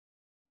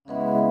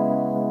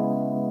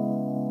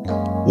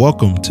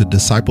Welcome to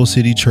Disciple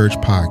City Church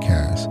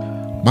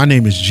Podcast. My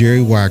name is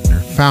Jerry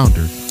Wagner,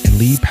 founder and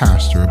lead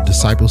pastor of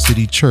Disciple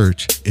City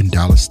Church in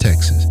Dallas,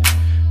 Texas.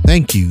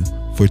 Thank you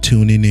for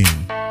tuning in.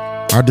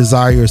 Our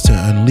desire is to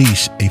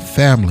unleash a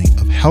family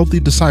of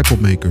healthy disciple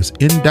makers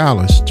in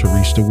Dallas to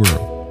reach the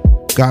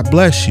world. God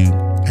bless you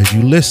as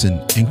you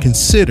listen and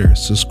consider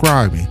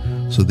subscribing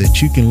so that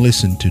you can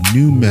listen to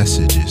new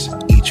messages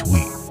each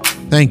week.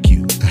 Thank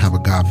you and have a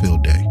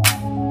God-filled day.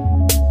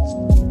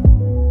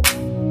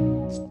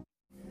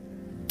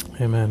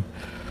 Amen.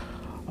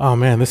 Oh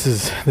man, this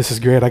is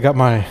great. I got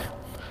my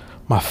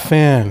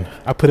fan.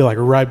 I put it like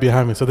right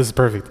behind me, so this is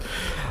perfect.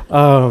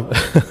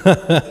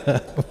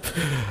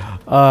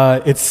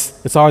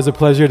 It's always a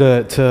pleasure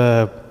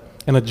to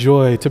and a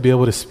joy to be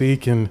able to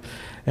speak and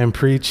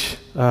preach.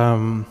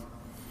 Man,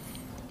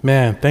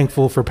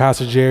 thankful for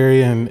Pastor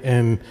Jerry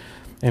and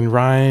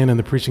Ryan and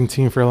the preaching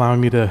team for allowing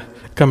me to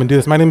come and do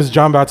this. My name is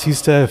John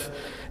Bautista.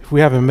 If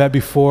we haven't met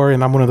before,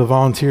 and I'm one of the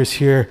volunteers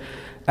here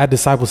at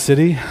Disciple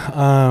City.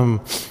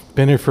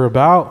 Been here for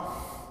about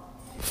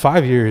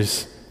 5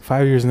 years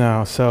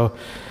now. So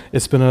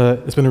it's been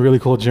a really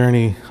cool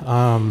journey.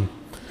 And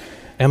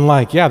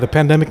the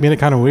pandemic made it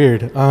kind of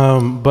weird.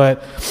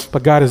 But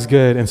God is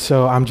good. And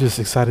so I'm just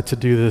excited to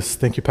do this.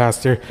 Thank you,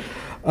 Pastor.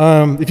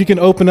 If you can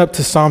open up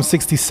to Psalm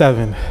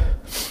 67,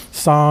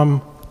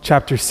 Psalm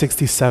chapter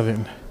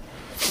 67.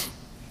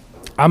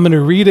 I'm going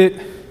to read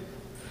it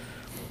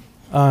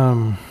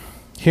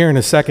here in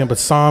a second, but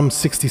Psalm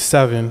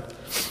 67.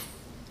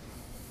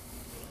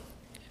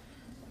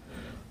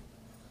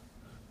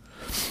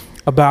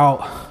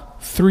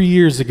 About 3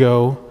 years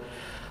ago,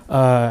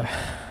 I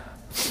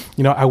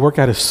work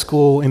at a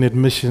school in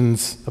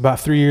admissions. About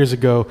 3 years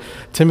ago,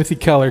 Timothy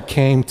Keller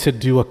came to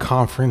do a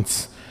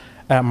conference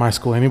at my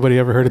school. Anybody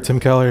ever heard of Tim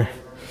Keller?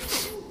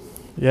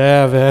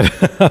 Yeah, man.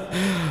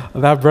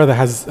 That brother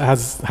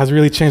has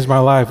really changed my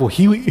life. Well,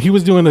 he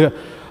was doing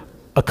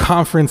a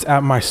conference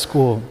at my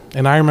school,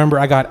 and I remember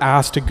I got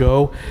asked to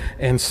go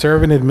and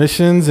serve in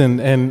admissions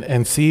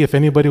and see if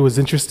anybody was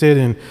interested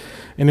in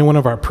one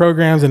of our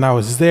programs, and I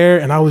was there,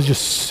 and I was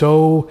just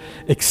so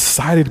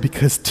excited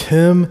because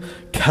Tim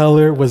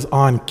Keller was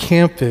on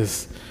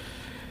campus.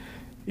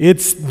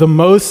 It's the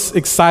most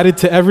excited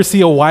to ever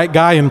see a white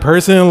guy in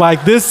person.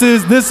 Like this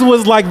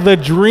was like the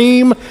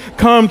dream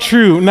come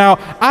true. Now,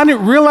 I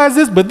didn't realize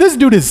this, but this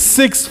dude is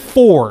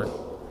 6'4".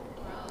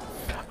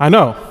 I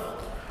know,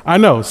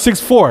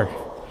 6'4".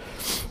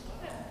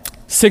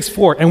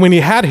 6'4", and when he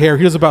had hair,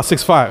 he was about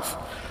 6'5".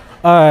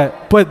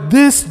 But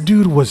this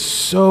dude was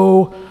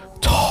so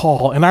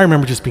tall, and I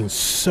remember just being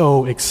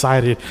so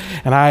excited,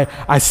 and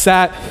I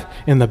sat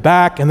in the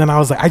back, and then I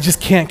was like, I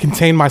just can't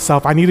contain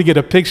myself. I need to get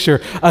a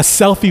picture, a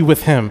selfie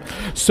with him.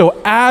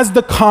 So as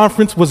the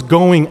conference was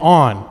going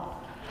on,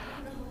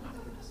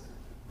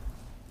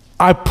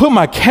 I put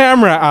my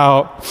camera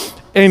out,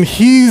 and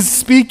he's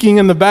speaking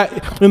in the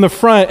back, in the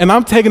front, and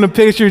I'm taking a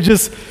picture,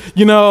 just,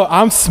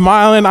 I'm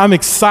smiling, I'm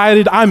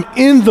excited, I'm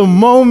in the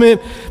moment.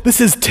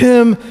 This is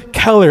Tim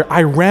Keller.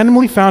 I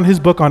randomly found his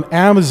book on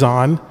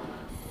Amazon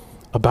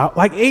about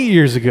 8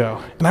 years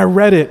ago, and I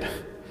read it.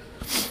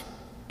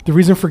 The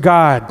Reason for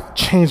God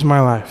changed my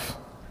life.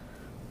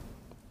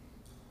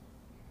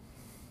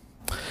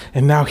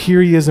 And now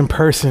here he is in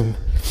person.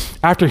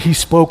 After he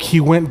spoke, he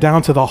went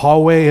down to the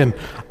hallway, and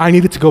I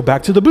needed to go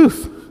back to the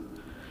booth.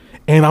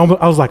 And I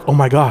was like, oh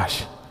my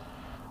gosh,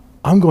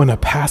 I'm going to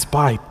pass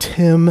by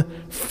Tim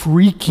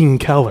freaking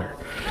Keller.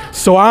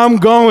 So I'm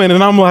going,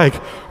 and I'm like,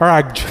 all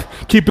right,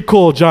 keep it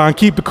cool, John,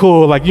 keep it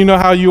cool. Like, you know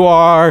how you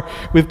are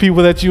with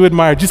people that you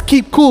admire. Just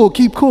keep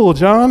cool,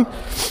 John.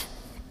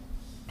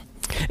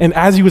 And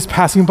as he was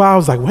passing by, I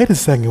was like, wait a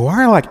second,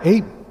 why are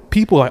 8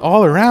 people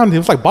all around him? It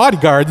was like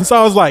bodyguards. And so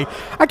I was like,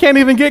 I can't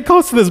even get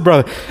close to this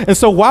brother. And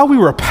so while we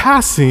were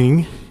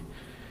passing,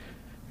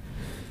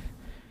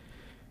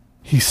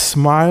 he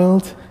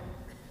smiled.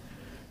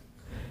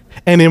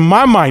 And in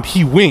my mind,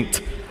 he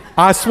winked.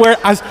 I swear,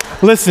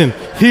 listen,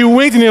 he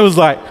winked, and he was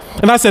like,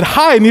 and I said,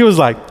 hi, and he was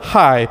like,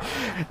 hi.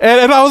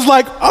 And I was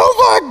like,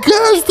 oh my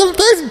gosh,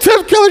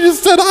 Tim Keller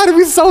just said hi to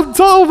me, so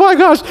tall, oh my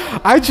gosh.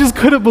 I just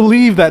couldn't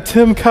believe that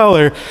Tim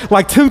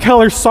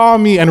Keller saw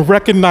me and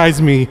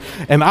recognized me,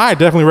 and I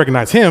definitely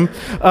recognized him,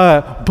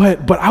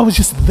 but I was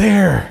just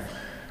there.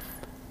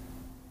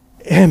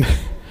 And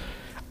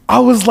I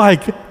was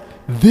like,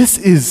 this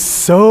is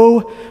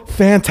so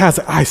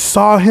fantastic. I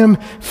saw him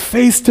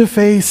face to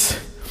face,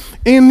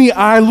 in the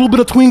eye, a little bit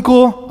of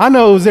twinkle. I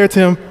know it was there,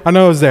 Tim. I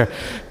know it was there.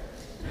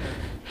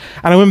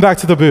 And I went back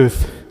to the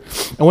booth.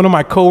 And one of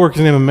my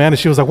coworkers named Amanda,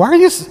 she was like, why are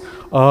you,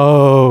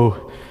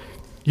 oh,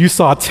 you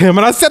saw Tim.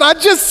 And I said, I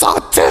just saw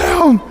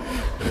Tim.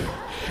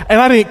 And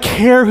I didn't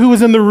care who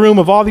was in the room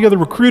of all the other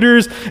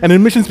recruiters and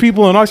admissions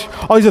people and all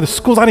these other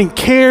schools. I didn't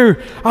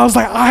care. I was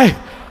like,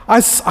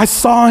 I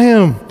saw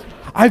him.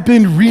 I've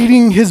been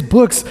reading his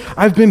books.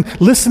 I've been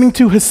listening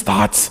to his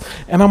thoughts.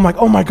 And I'm like,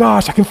 oh my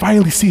gosh, I can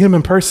finally see him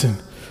in person.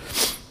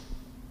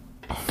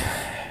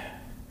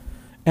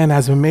 And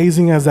as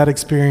amazing as that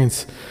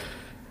experience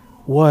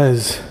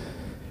was,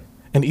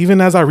 And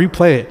even as I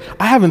replay it,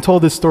 I haven't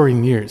told this story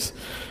in years,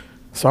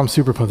 so I'm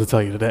super pumped to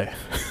tell you today.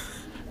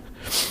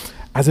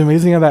 As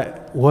amazing as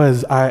that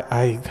was,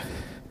 I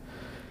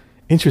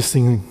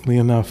interestingly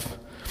enough,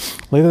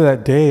 later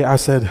that day, I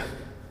said,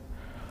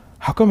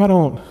 how come I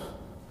don't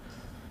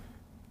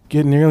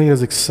get nearly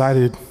as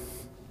excited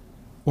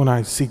when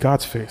I see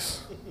God's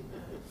face?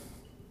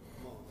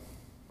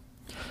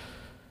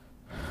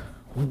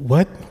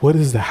 What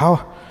is that?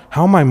 How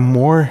am I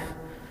more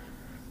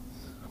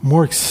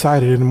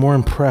excited and more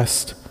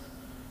impressed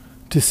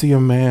to see a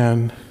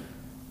man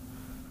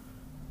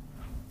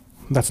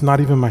that's not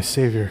even my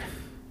Savior?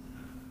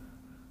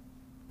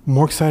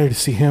 More excited to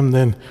see him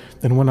than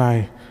when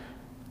I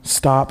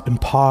stop and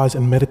pause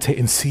and meditate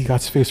and see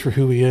God's face for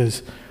who he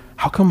is.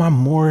 How come I'm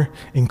more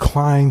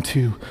inclined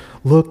to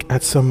look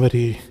at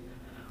somebody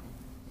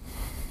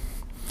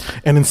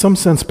and in some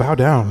sense bow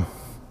down?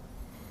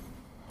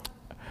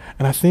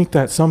 And I think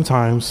that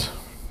sometimes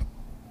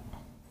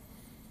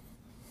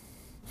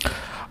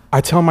I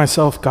tell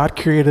myself, God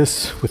created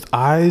us with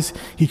eyes,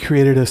 he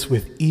created us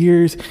with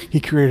ears, he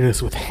created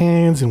us with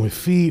hands and with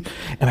feet.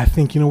 And I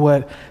think, you know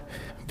what?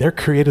 They're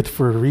created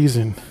for a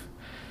reason.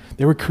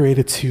 They were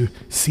created to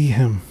see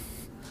him,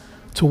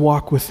 to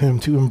walk with him,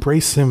 to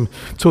embrace him,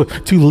 to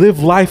live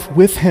life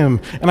with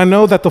him. And I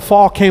know that the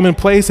fall came in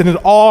place and it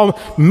all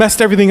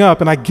messed everything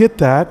up, and I get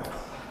that.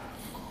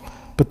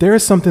 But there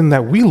is something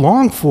that we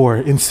long for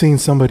in seeing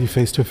somebody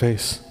face to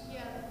face.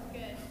 Yeah, that's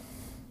good.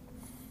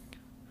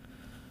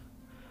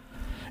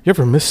 You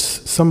ever miss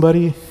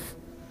somebody?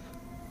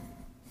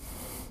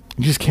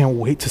 You just can't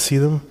wait to see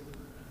them?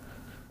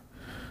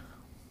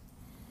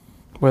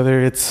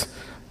 Whether it's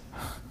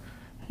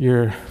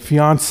your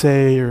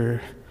fiance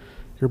or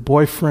your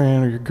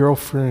boyfriend or your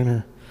girlfriend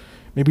or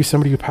maybe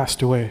somebody who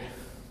passed away.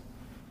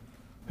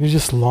 You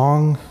just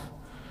long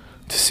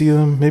to see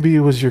them. Maybe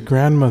it was your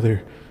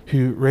grandmother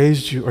who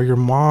raised you, or your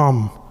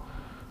mom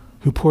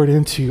who poured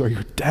into you, or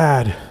your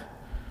dad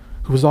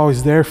who was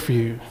always there for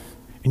you,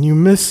 and you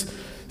miss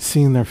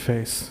seeing their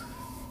face.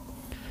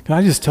 Can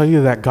I just tell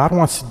you that God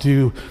wants to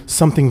do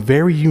something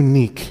very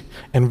unique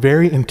and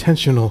very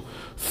intentional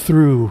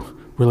through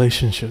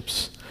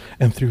relationships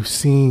and through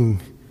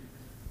seeing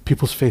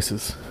people's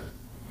faces.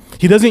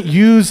 He doesn't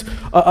use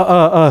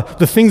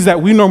the things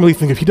that we normally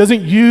think of. He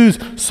doesn't use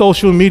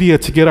social media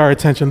to get our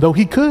attention, though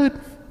he could.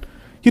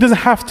 He doesn't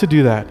have to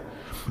do that.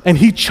 And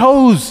he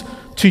chose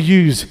to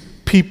use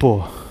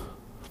people.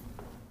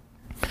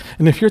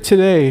 And if you're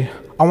today,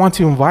 I want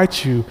to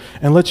invite you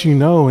and let you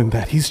know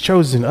that he's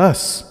chosen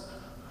us.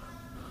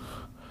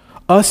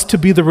 Us to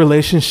be the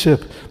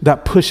relationship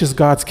that pushes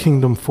God's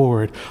kingdom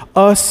forward.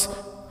 Us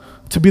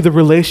to be the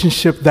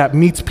relationship that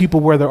meets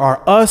people where they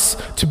are. Us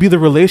to be the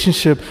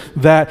relationship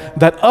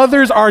that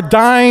others are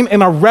dying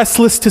and are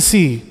restless to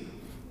see.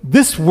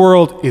 This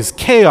world is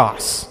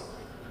chaos.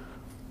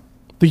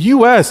 The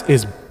U.S.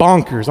 is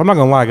bonkers. I'm not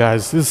gonna lie,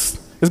 guys. It's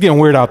getting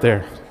weird out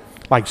there.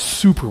 Like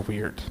super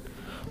weird.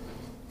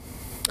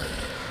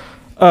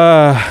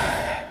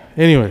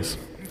 Anyways.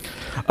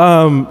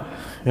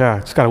 Yeah,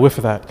 just got a whiff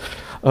of that.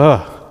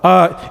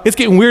 It's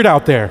getting weird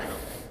out there.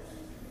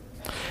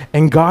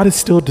 And God is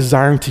still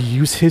desiring to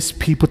use his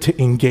people to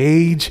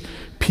engage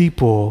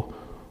people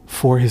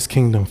for his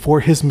kingdom, for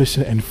his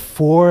mission, and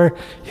for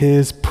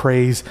his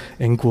praise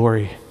and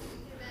glory.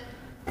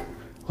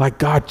 Like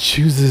God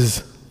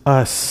chooses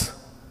us.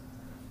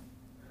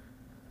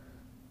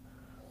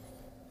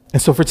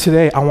 And so for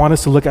today, I want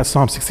us to look at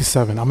Psalm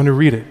 67. I'm going to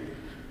read it,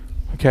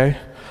 okay?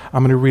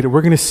 I'm going to read it.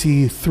 We're going to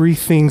see three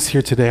things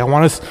here today. I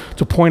want us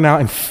to point out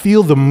and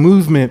feel the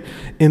movement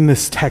in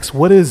this text.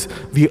 What is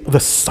the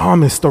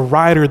psalmist, the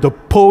writer, the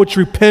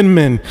poetry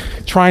penman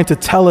trying to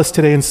tell us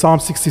today in Psalm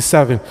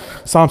 67?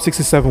 Psalm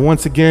 67,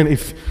 once again,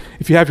 if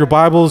you have your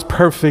Bibles,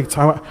 perfect.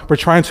 We're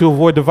trying to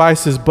avoid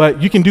devices,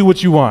 but you can do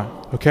what you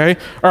want, okay?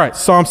 All right,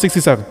 Psalm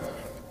 67.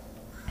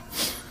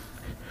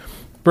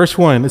 Verse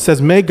 1, it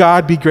says, "May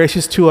God be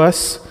gracious to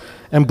us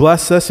and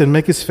bless us and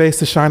make his face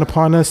to shine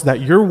upon us, that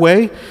your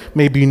way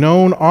may be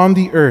known on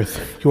the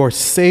earth, your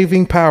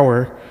saving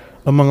power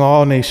among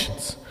all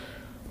nations.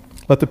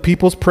 Let the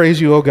peoples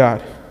praise you, O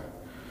God.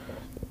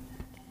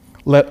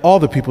 Let all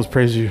the peoples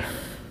praise you.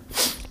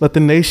 Let the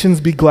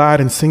nations be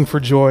glad and sing for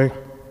joy,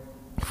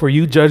 for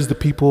you judge the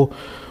people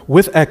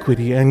with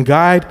equity and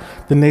guide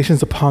the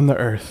nations upon the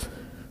earth.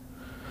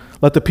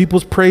 Let the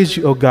peoples praise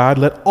you, O God.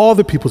 Let all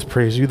the peoples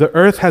praise you. The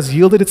earth has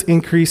yielded its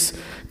increase.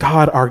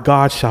 God, our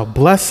God, shall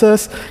bless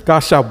us.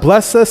 God shall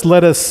bless us.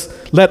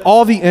 Let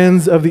all the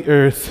ends of the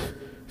earth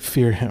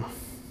fear him."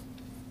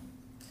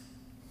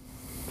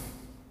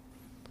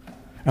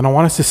 And I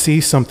want us to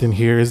see something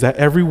here is that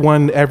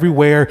everyone,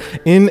 everywhere,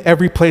 in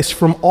every place,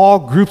 from all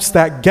groups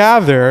that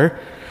gather,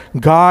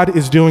 God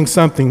is doing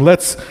something.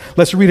 Let's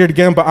read it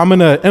again, but I'm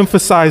going to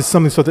emphasize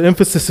something. So the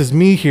emphasis is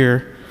me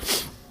here.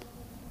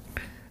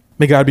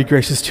 May God be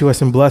gracious to us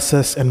and bless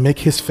us and make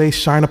his face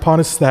shine upon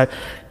us, that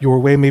your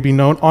way may be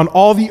known on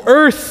all the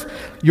earth,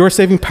 your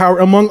saving power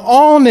among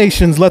all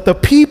nations. Let the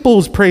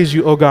peoples praise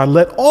you, O God.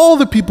 Let all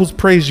the peoples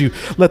praise you.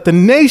 Let the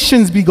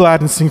nations be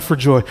glad and sing for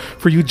joy.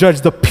 For you judge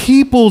the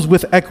peoples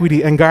with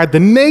equity and guide the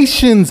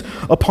nations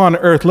upon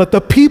earth. Let the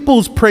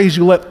peoples praise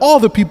you. Let all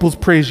the peoples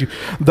praise you.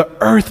 The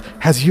earth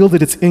has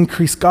yielded its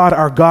increase. God,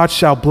 our God,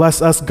 shall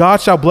bless us. God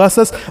shall bless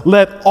us.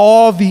 Let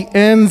all the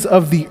ends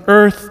of the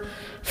earth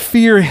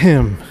fear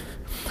him.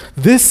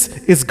 This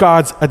is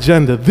God's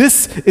agenda.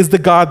 This is the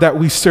God that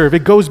we serve.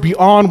 It goes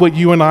beyond what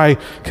you and I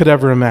could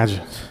ever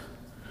imagine.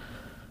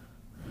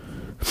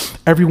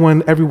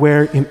 Everyone,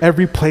 everywhere, in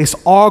every place,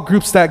 all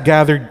groups that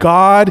gather,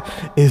 God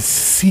is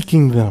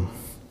seeking them.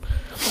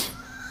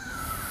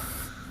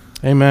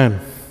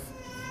 Amen.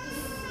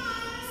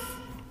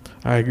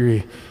 I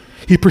agree.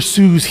 He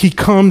pursues, he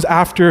comes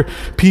after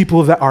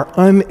people that are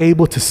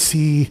unable to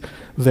see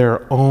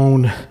their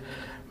own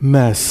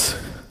mess.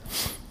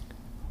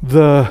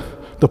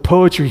 The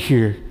poetry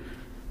here,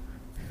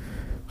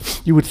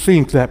 you would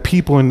think that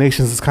people and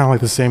nations is kind of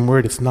like the same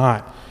word. It's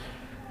not.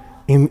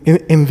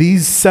 In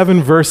these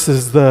 7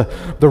 verses, the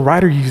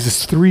writer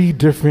uses 3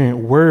 different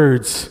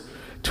words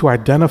to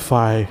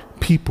identify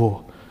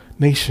people,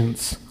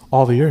 nations,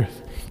 all the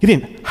earth. He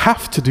didn't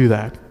have to do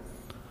that.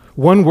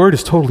 One word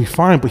is totally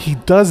fine, but he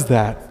does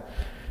that.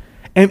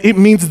 And it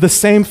means the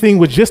same thing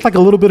with just like a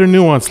little bit of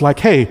nuance, like,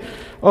 hey,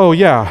 oh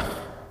yeah,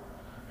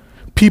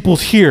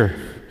 people's here.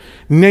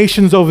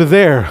 Nations over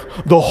there,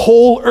 the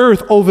whole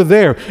earth over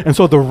there. And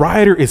so the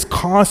writer is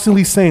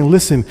constantly saying,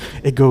 listen,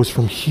 it goes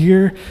from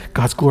here,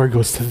 God's glory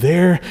goes to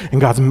there, and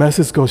God's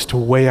message goes to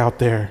way out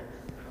there.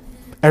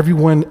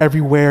 Everyone,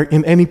 everywhere,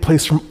 in any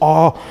place, from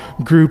all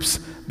groups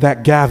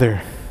that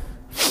gather.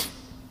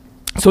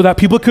 So that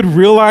people could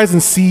realize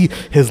and see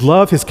his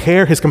love, his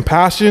care, his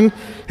compassion,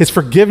 his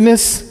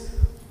forgiveness.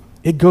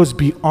 It goes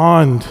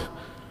beyond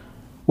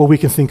what we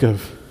can think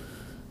of.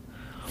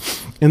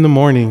 In the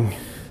morning,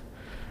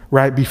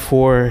 right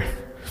before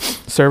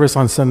service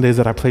on Sundays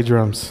that I play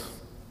drums,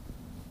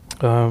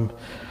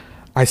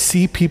 I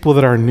see people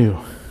that are new.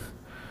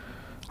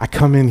 I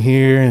come in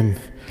here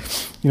and,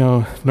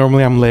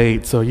 normally I'm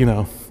late, so,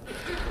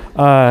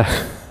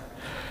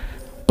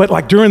 but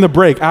like during the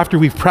break, after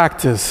we've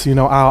practiced,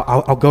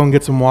 I'll go and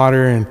get some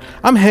water and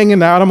I'm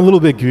hanging out. I'm a little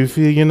bit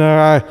goofy,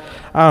 I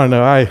don't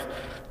know.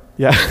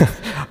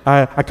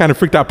 I kind of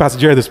freaked out Pastor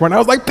Jerry this morning. I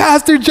was like,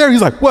 Pastor Jerry,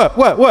 he's like, what?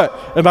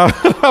 And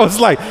I was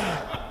like,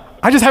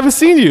 I just haven't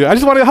seen you. I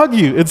just want to hug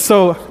you. And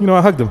so,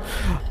 I hugged him.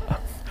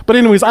 But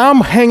anyways, I'm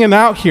hanging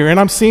out here and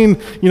I'm seeing,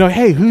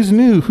 hey, who's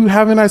new? Who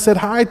haven't I said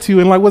hi to?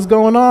 And like, what's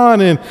going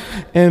on? And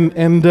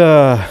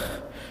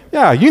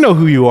yeah, you know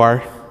who you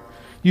are.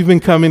 You've been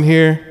coming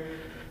here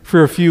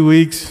for a few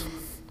weeks.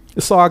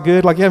 It's all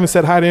good. Like, you haven't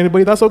said hi to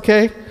anybody. That's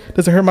okay.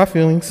 Doesn't hurt my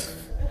feelings.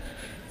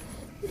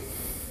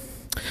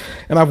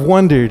 And I've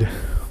wondered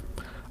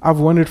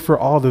for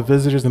all the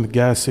visitors and the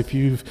guests, if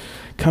you've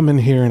come in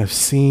here and have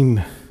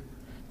seen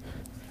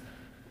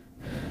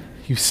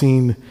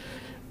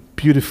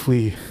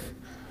beautifully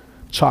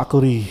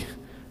chocolatey,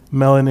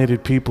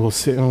 melanated people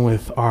sitting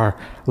with our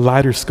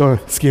lighter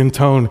skin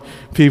tone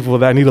people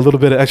that need a little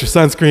bit of extra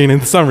sunscreen in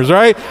the summers,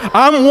 right?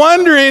 I'm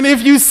wondering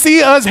if you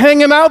see us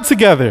hanging out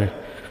together.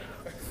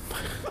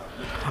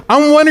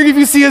 I'm wondering if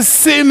you see us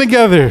sitting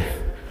together.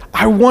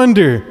 I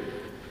wonder,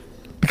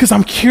 because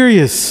I'm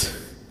curious.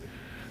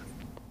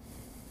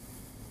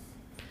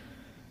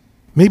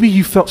 Maybe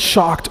you felt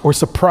shocked or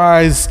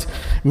surprised,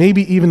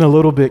 maybe even a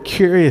little bit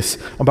curious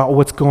about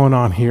what's going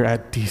on here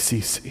at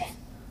DCC.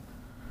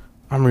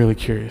 I'm really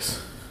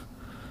curious.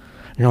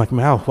 And you're like,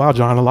 wow,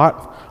 John, a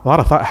lot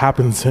of thought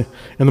happens in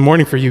the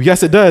morning for you.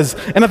 Yes, it does.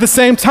 And at the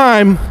same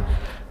time,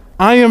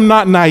 I am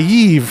not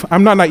naive.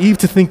 I'm not naive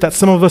to think that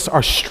some of us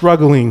are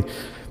struggling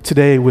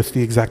today with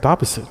the exact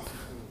opposite.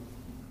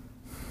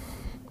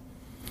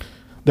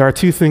 There are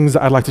 2 things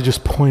that I'd like to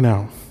just point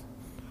out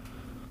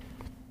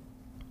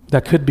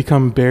that could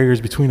become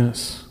barriers between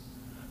us.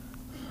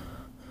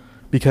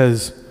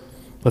 Because,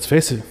 let's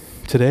face it,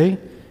 today,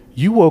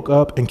 you woke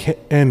up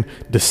and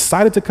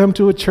decided to come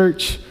to a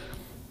church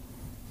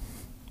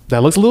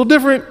that looks a little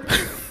different.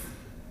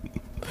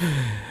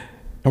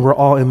 And we're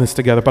all in this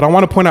together. But I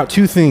want to point out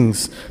 2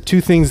 things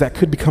that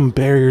could become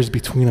barriers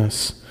between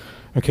us.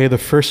 Okay, the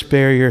first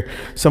barrier,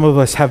 some of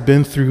us have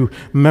been through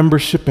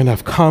membership and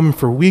have come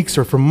for weeks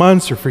or for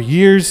months or for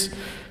years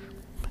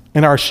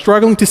and are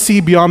struggling to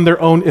see beyond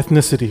their own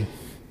ethnicity.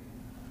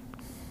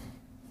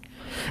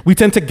 We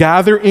tend to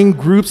gather in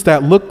groups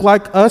that look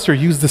like us or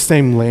use the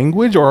same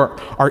language or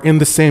are in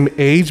the same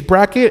age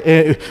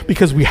bracket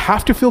because we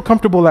have to feel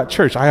comfortable at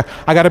church. I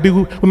got to be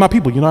with my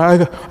people, I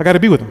got to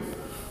be with them.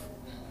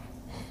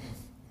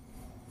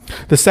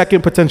 The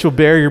second potential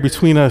barrier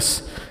between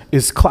us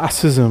is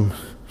classism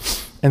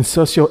and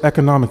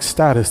socioeconomic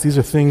status. These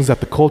are things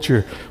that the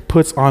culture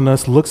puts on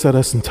us, looks at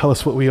us, and tell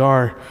us what we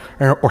are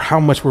or how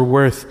much we're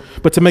worth.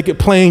 But to make it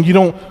plain, you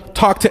don't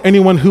talk to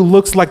anyone who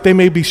looks like they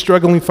may be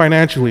struggling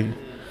financially.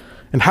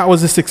 And how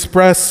is this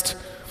expressed?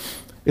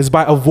 is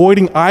by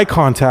avoiding eye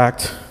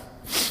contact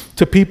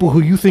to people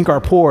who you think are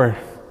poor,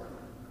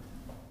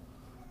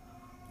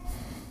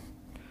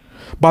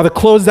 by the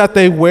clothes that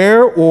they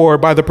wear, or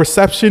by the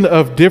perception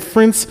of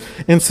difference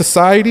in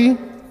society.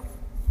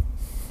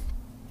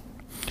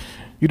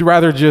 You'd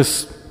rather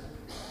just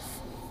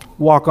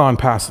walk on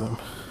past them.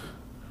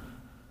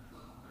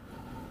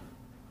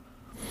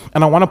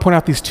 And I want to point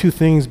out these two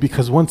things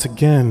because, once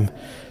again,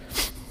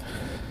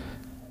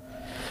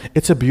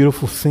 it's a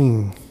beautiful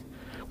thing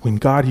when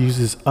God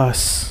uses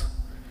us,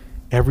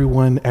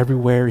 everyone,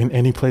 everywhere, in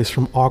any place,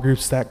 from all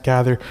groups that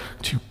gather,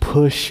 to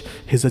push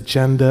his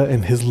agenda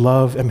and his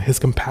love and his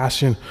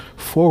compassion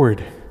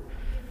forward.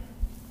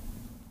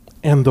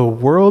 And the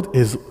world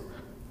is,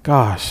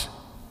 gosh,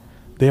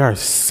 they are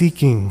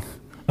seeking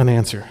an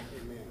answer.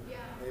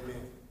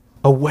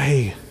 A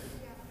way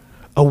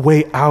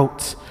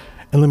out.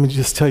 And let me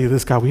just tell you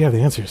this, God, we have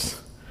the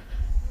answers.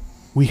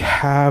 We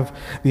have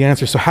the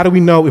answer. So how do we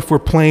know if we're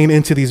playing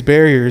into these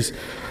barriers?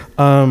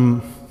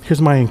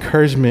 Here's my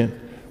encouragement.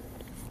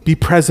 Be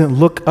present.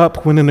 Look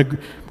up when in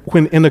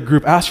a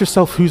group. Ask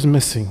yourself who's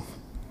missing.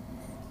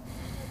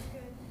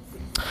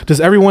 Does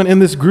everyone in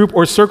this group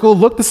or circle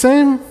look the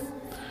same?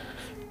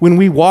 When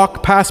we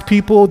walk past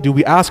people, do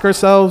we ask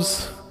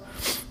ourselves,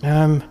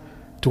 man,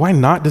 do I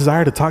not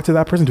desire to talk to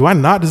that person? Do I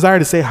not desire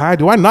to say hi?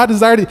 Do I not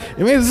desire to,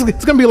 I mean,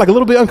 it's going to be like a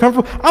little bit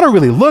uncomfortable. I don't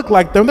really look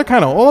like them. They're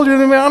kind of older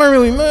than me. I don't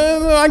really,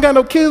 I got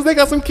no kids. They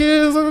got some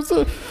kids.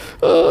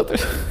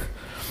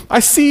 I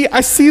see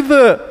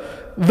the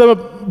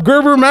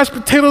Gerber mashed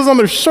potatoes on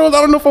their shoulders.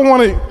 I don't know if I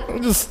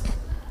want to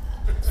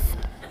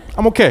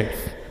I'm okay.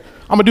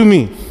 I'm going to do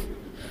me.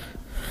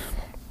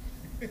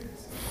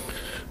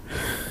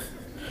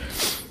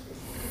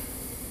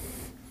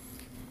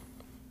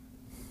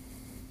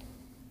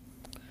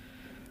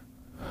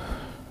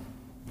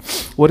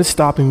 What is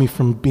stopping me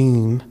from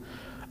being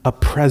a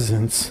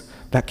presence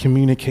that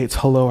communicates,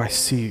 hello, I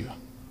see you?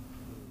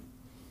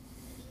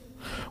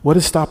 What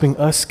is stopping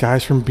us,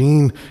 guys, from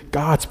being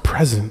God's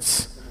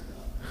presence?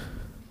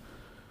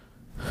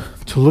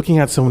 To looking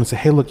at someone and say,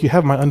 hey, look, you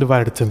have my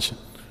undivided attention.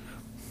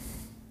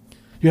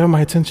 You have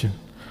my attention.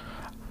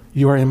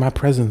 You are in my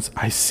presence.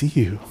 I see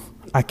you.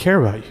 I care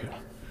about you.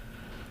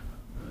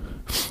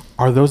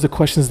 Are those the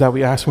questions that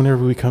we ask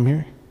whenever we come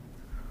here?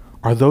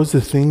 Are those the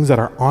things that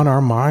are on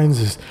our minds?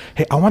 Is,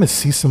 hey, I want to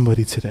see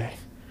somebody today.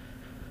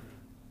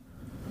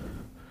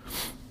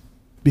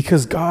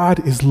 Because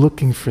God is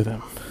looking for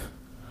them.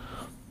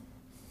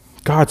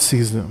 God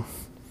sees them.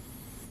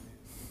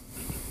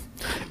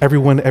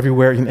 Everyone,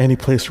 everywhere, in any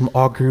place, from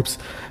all groups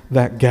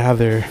that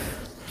gather,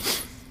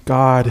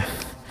 God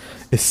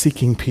is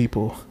seeking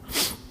people.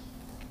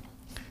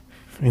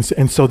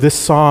 And so this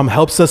psalm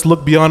helps us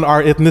look beyond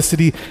our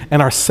ethnicity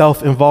and our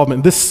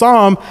self-involvement. This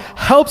psalm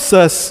helps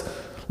us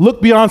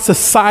look beyond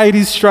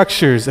society's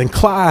structures and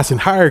class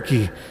and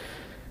hierarchy.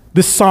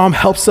 This psalm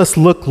helps us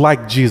look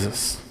like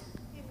Jesus.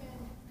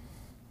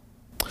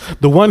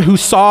 The one who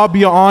saw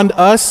beyond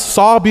us,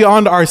 saw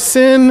beyond our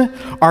sin,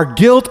 our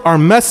guilt, our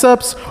mess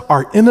ups,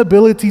 our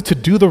inability to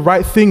do the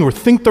right thing or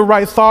think the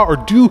right thought or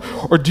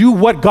do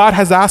what God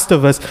has asked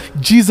of us.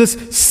 Jesus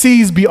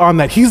sees beyond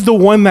that. He's the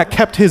one that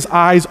kept his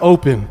eyes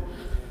open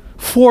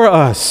for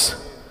us.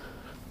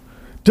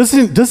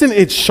 Doesn't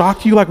it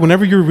shock you, like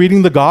whenever you're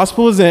reading the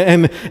Gospels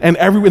and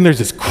there's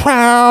this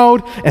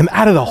crowd, and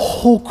out of the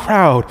whole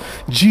crowd,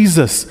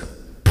 Jesus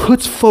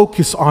puts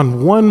focus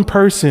on one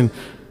person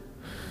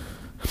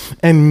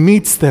and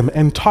meets them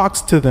and talks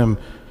to them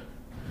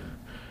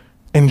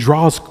and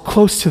draws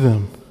close to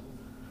them.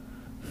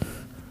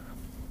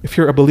 If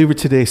you're a believer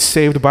today,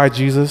 saved by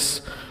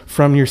Jesus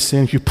from your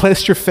sins, you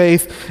placed your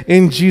faith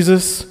in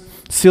Jesus,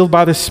 sealed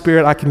by the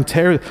Spirit, I can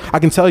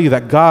tell you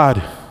that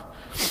God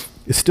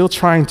is still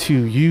trying to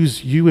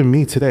use you and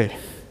me today.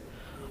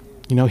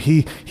 You know,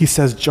 he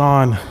says,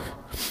 John,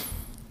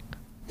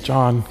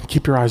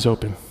 keep your eyes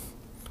open.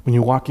 When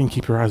you walk in,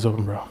 keep your eyes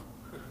open, bro.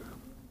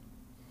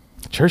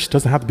 Church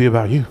doesn't have to be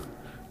about you.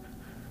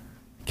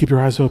 Keep your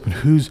eyes open.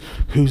 Who's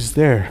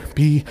there?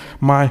 Be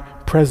my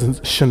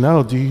presence.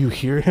 Chanel, do you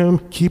hear him?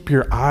 Keep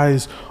your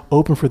eyes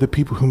open for the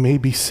people who may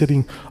be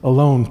sitting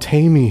alone.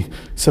 Tammy,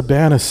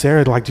 Savannah,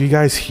 Sarah, like, do you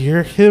guys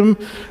hear him?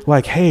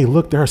 Like, hey,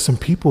 look, there are some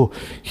people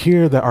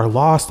here that are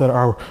lost, that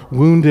are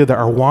wounded, that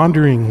are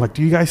wandering. Like,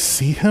 do you guys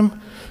see him?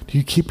 Do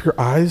you keep your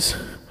eyes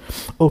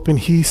open?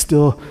 He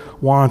still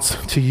wants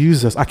to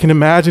use us. I can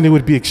imagine it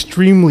would be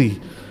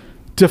extremely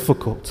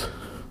difficult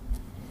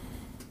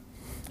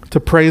to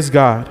praise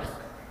God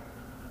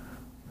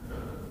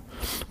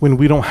when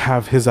we don't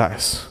have his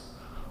eyes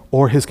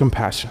or his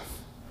compassion.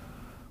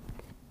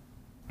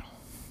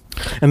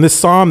 And this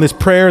psalm, this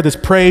prayer, this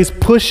praise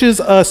pushes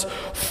us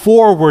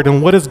forward.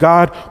 And what does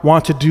God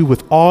want to do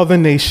with all the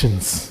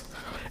nations?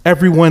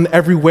 Everyone,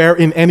 everywhere,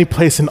 in any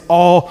place, in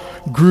all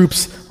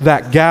groups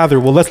that gather.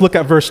 Well, let's look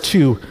at verse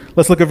 2.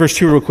 Let's look at verse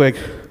 2 real quick.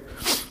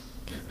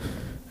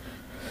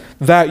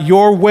 That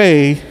your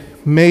way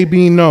may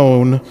be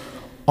known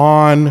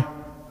on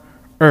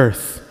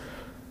earth.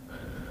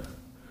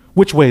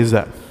 Which way is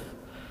that?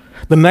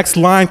 The next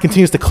line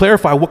continues to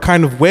clarify what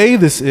kind of way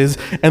this is,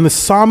 and the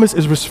psalmist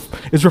is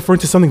referring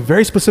to something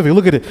very specific.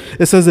 Look at it.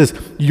 It says this,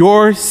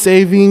 your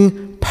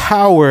saving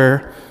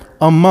power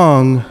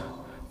among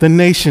the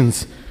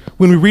nations.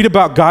 When we read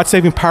about God's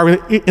saving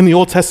power in the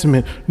Old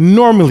Testament,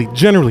 normally,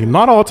 generally,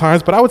 not all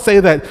times, but I would say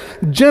that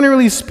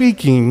generally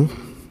speaking,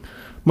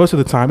 most of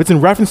the time, it's in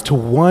reference to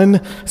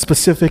one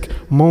specific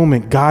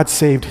moment. God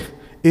saved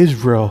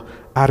Israel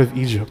out of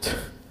Egypt.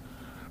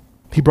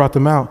 He brought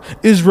them out.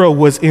 Israel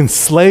was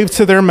enslaved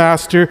to their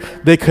master.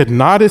 They could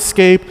not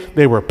escape.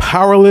 They were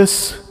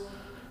powerless.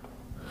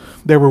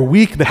 They were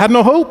weak. They had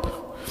no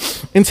hope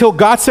until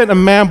God sent a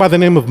man by the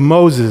name of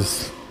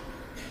Moses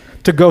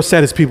to go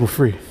set his people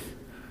free.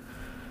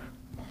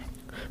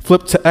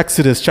 Flip to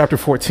Exodus chapter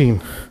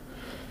 14.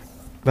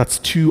 That's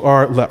to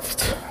our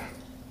left.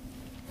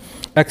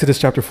 Exodus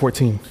chapter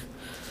 14.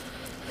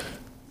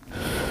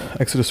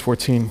 Exodus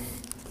 14.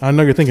 I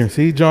know you're thinking,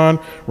 see, John,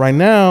 right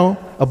now,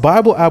 a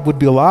Bible app would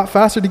be a lot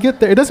faster to get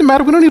there. It doesn't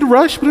matter. We don't need to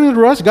rush. We don't need to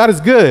rush. God is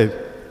good.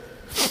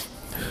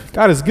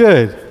 God is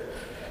good.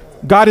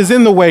 God is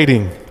in the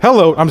waiting.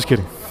 Hello. I'm just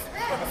kidding.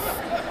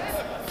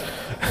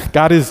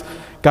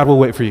 God will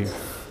wait for you.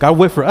 God will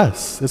wait for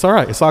us. It's all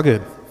right. It's all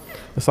good.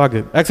 It's all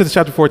good. Exodus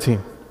chapter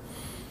 14.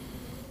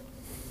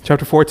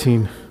 Chapter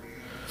 14.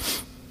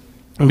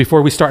 And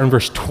before we start in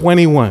verse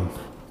 21,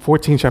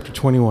 14, chapter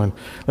 21,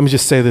 let me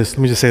just say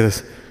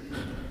this.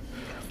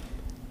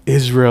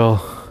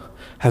 Israel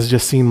has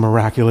just seen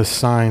miraculous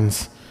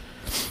signs.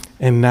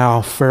 And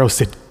now Pharaoh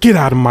said, get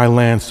out of my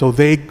land. So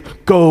they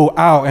go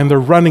out and they're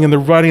running. And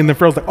then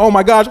Pharaoh's like, oh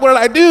my gosh, what did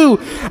I do?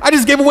 I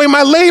just gave away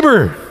my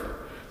labor.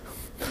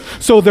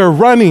 So they're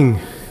running.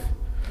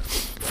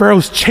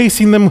 Pharaoh's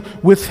chasing them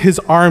with his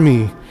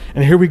army.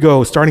 And here we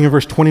go, starting in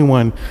verse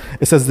 21.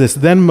 It says this,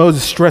 then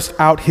Moses stretched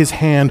out his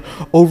hand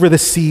over the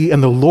sea,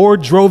 and the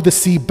Lord drove the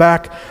sea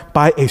back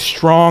by a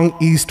strong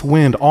east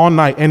wind all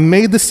night and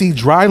made the sea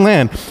dry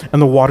land,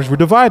 and the waters were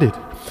divided.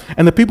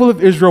 And the people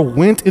of Israel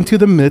went into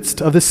the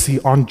midst of the sea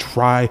on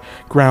dry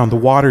ground, the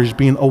waters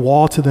being a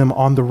wall to them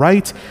on the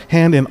right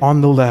hand and on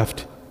the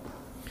left.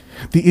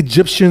 The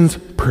Egyptians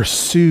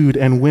pursued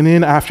and went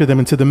in after them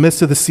into the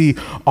midst of the sea,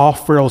 all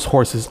Pharaoh's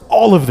horses,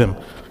 all of them,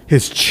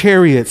 his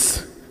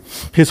chariots,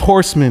 his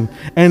horsemen.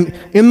 And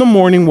in the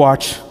morning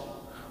watch,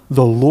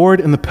 the Lord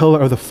in the pillar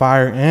of the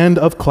fire and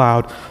of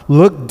cloud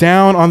looked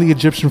down on the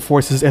Egyptian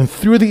forces and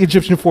threw the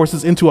Egyptian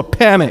forces into a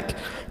panic,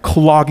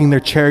 clogging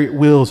their chariot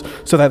wheels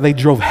so that they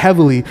drove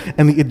heavily.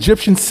 And the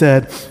Egyptians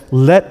said,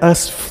 let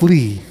us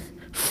flee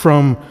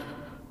from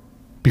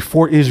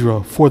before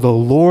Israel, for the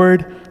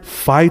Lord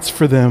fights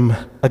for them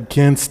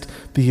against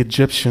the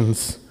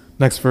Egyptians.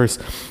 Next verse.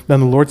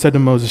 Then the Lord said to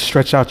Moses,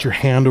 stretch out your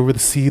hand over the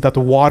sea that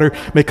the water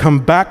may come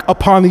back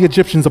upon the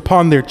Egyptians,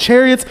 upon their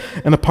chariots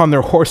and upon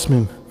their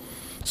horsemen.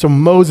 So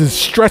Moses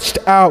stretched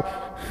out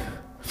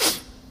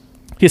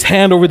his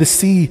hand over the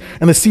sea,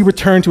 and the sea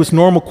returned to its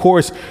normal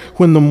course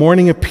when the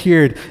morning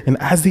appeared. And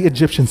as the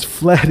Egyptians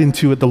fled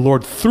into it, the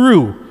Lord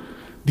threw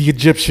the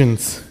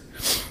Egyptians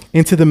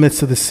into the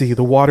midst of the sea.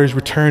 The waters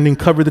returned and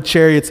covered the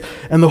chariots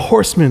and the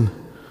horsemen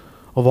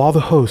of all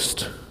the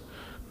host.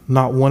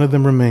 Not one of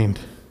them remained.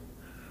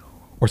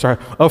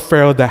 Of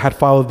Pharaoh that had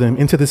followed them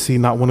into the sea,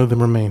 not one of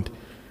them remained.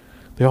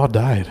 They all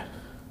died.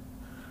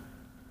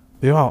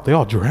 They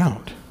all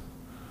drowned.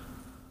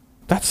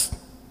 That's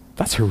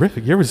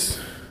horrific. I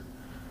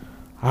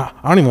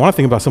don't even want to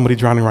think about somebody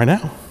drowning right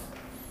now.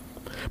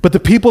 But the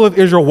people of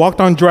Israel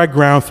walked on dry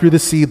ground through the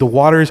sea, the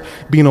waters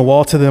being a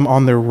wall to them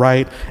on their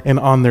right and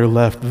on their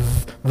left.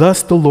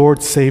 Thus the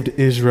Lord saved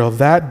Israel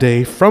that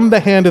day from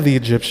the hand of the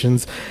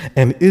Egyptians,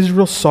 and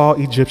Israel saw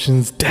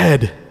Egyptians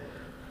dead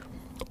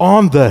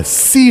on the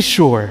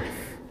seashore.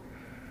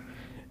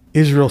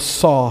 Israel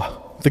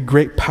saw the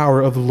great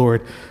power of the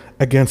Lord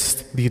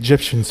against the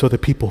Egyptians, so the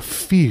people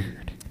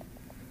feared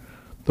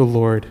the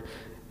Lord,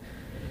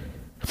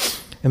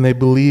 and they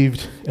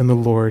believed in the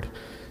Lord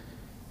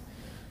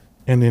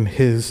and in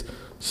his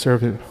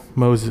servant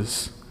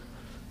Moses.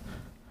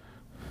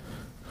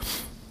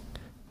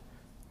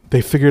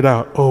 They figured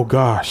out, oh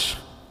gosh,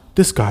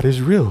 this God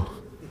is real.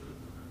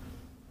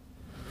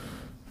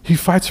 He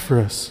fights for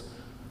us.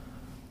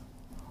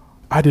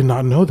 I did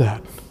not know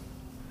that.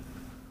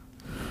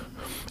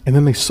 And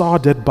then they saw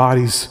dead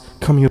bodies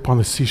coming up on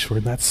the seashore,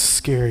 and that's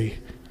scary,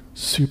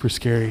 super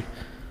scary.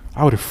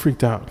 I would have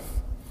freaked out.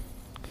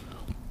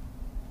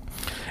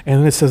 And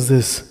then it says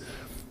this,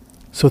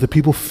 so the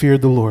people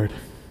feared the Lord,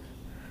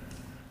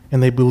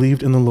 and they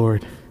believed in the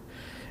Lord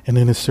and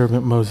in his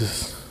servant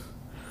Moses.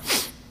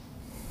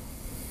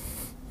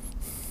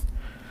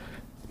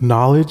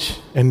 Knowledge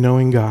and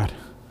knowing God,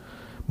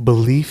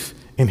 belief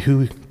in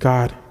who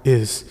God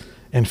is,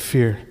 and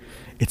fear.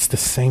 It's the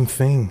same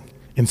thing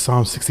in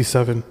Psalm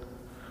 67.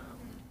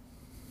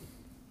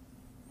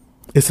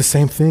 It's the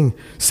same thing.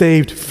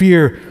 Saved,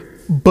 fear,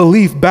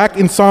 belief. Back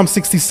in Psalm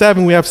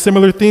 67, we have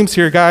similar themes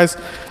here, guys.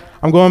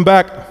 I'm going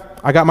back.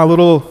 I got my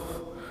little,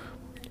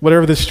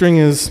 whatever this string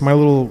is, my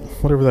little,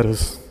 whatever that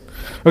is.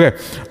 Okay,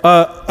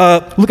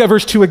 look at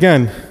verse 2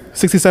 again,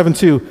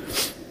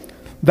 67:2.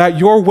 that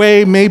your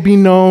way may be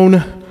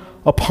known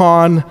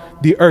upon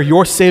the earth,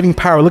 your saving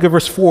power. Look at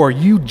verse 4.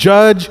 You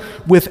judge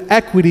with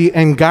equity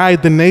and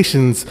guide the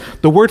nations.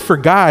 The word for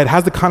guide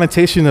has the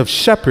connotation of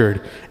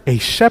shepherd, a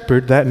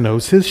shepherd that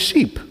knows his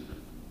sheep.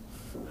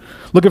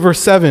 Look at verse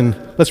 7.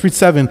 Let's read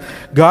 7.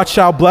 God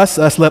shall bless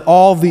us. Let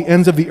all the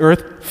ends of the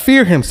earth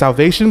fear him.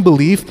 Salvation,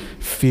 belief,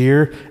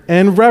 fear,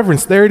 and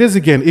reverence. There it is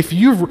again. If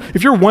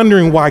you're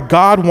wondering why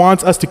God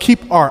wants us to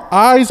keep our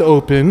eyes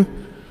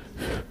open,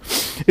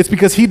 it's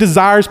because he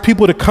desires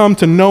people to come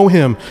to know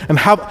him and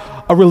have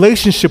a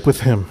relationship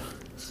with him.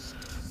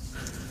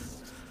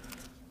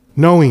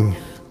 Knowing,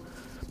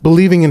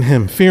 believing in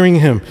him, fearing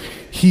him.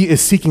 He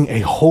is seeking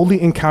a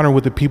holy encounter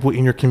with the people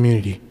in your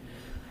community.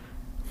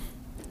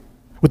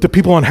 With the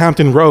people on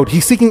Hampton Road.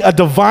 He's seeking a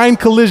divine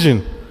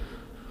collision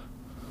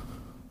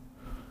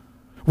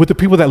with the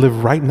people that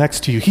live right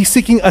next to you. He's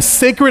seeking a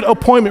sacred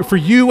appointment for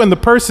you and the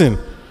person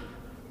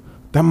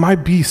that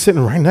might be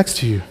sitting right next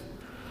to you,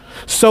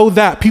 so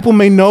that people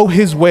may know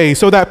his way,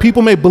 so that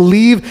people may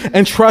believe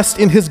and trust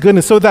in his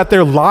goodness, so that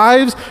their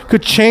lives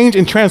could change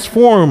and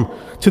transform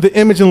to the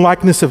image and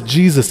likeness of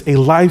Jesus, a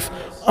life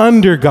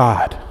under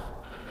God.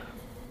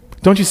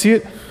 Don't you see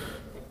it?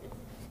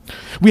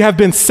 We have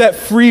been set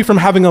free from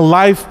having a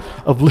life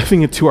of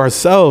living it to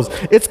ourselves.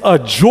 It's a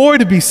joy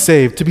to be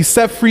saved, to be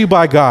set free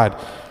by God,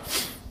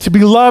 to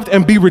be loved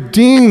and be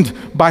redeemed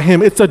by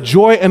him. It's a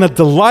joy and a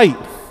delight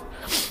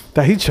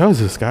that he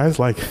chose us, guys.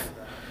 Like,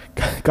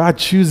 God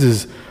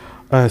chooses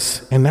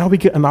us, and now we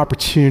get an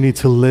opportunity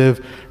to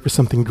live for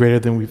something greater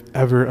than we've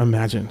ever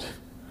imagined.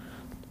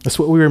 That's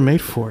what we were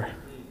made for.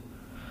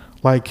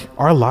 Like,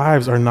 our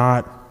lives are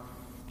not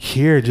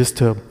here just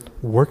to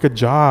work a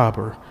job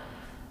or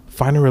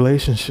find a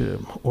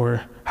relationship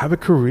or have a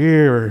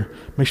career or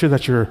make sure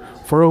that your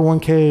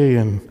 401k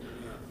and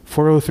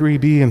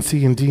 403b and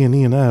C and D and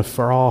E and F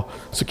are all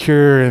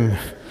secure, and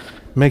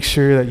make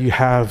sure that you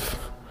have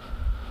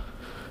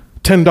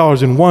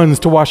 $10 in ones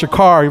to wash your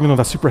car, even though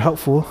that's super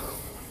helpful.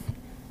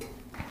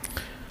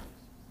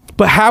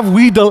 But have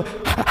we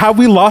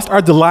lost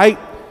our delight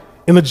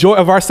in the joy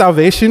of our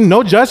salvation?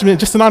 No judgment,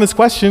 just an honest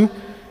question.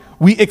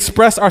 We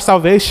express our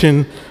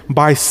salvation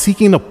by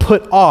seeking to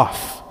put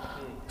off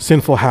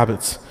sinful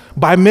habits,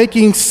 by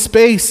making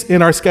space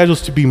in our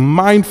schedules to be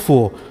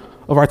mindful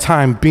of our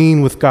time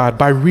being with God,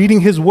 by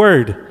reading his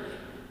word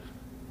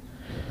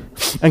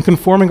and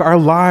conforming our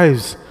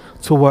lives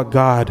to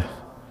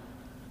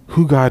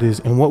who God is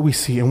and what we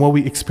see and what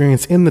we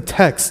experience in the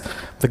text.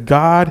 The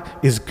God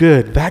is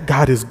good. That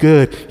God is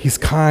good. He's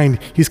kind.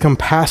 He's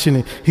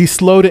compassionate. He's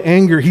slow to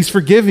anger. He's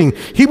forgiving.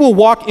 He will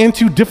walk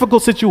into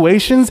difficult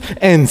situations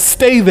and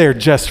stay there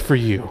just for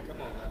you.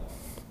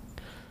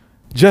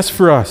 Just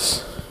for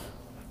us.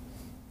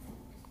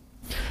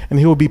 And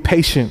he will be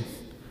patient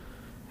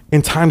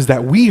in times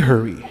that we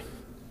hurry.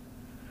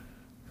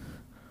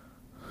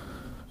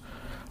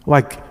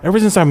 Like, ever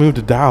since I moved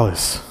to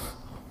Dallas,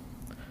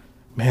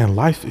 man,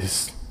 life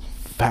is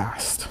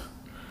fast.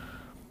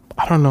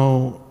 I don't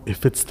know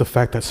if it's the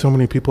fact that so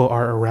many people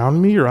are around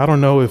me, or I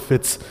don't know if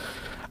it's,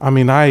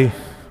 I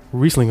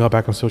recently got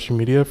back on social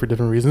media for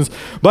different reasons,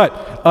 but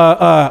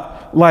I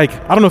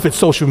don't know if it's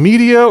social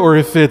media or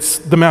if it's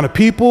the amount of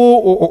people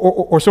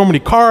or so many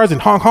cars and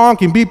honk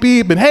honk and beep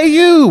beep and hey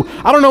you.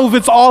 I don't know if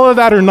it's all of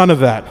that or none of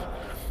that.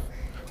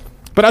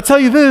 But I tell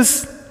you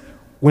this,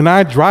 when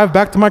I drive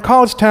back to my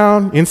college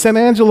town in San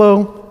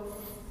Angelo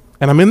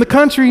and I'm in the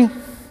country,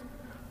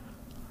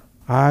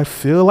 I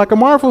feel like a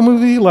Marvel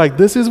movie, like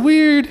this is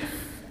weird.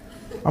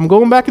 I'm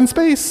going back in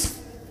space.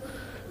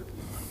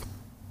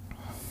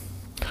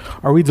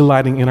 Are we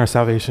delighting in our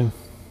salvation?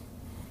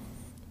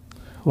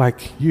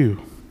 Like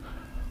you,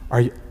 are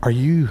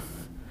you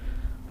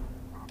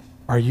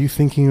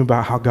thinking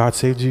about how God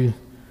saved you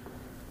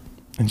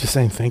and just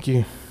saying thank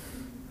you?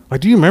 Like,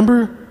 do you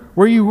remember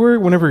where you were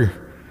whenever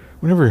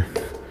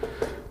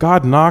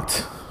God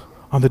knocked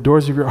on the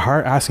doors of your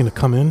heart asking to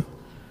come in?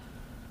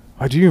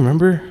 Like, do you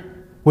remember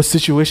what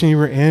situation you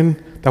were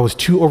in that was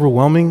too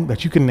overwhelming,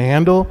 that you couldn't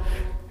handle,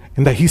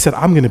 and that he said,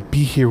 I'm going to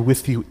be here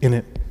with you in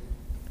it?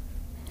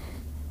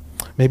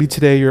 Maybe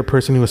today you're a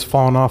person who has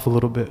fallen off a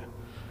little bit.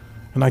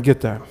 And I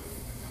get that.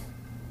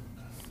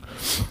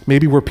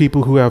 Maybe we're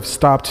people who have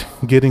stopped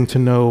getting to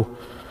know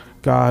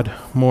God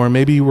more.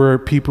 Maybe we're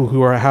people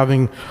who are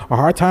having a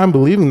hard time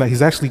believing that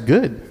he's actually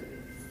good.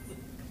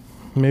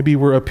 Maybe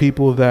we're a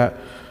people that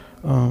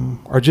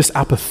are just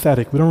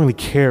apathetic. We don't really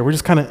care. We're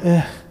just kind of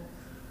And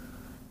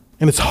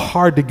it's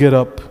hard to get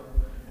up.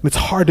 And it's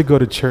hard to go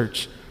to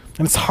church.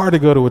 And it's hard to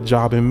go to a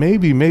job. And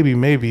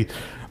maybe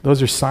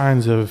those are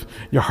signs of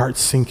your heart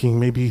sinking.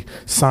 Maybe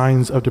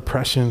signs of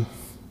depression.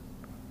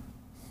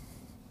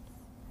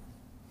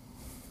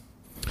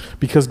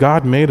 Because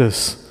God made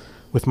us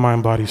with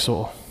mind, body,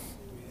 soul.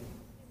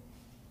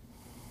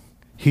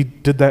 He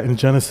did that in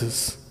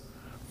Genesis.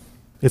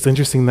 It's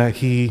interesting that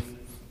he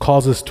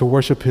calls us to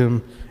worship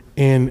him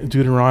in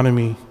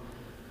Deuteronomy,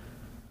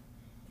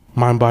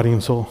 mind, body,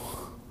 and soul.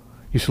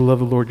 You should love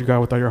the Lord your God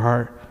with all your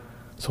heart,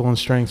 soul, and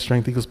strength.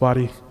 Strength equals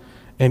body.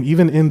 And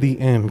even in the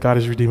end, God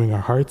is redeeming our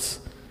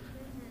hearts,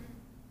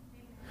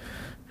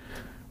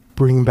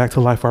 bringing back to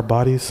life our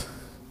bodies,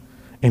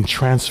 and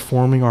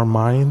transforming our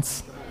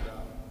minds.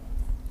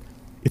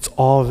 It's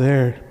all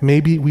there.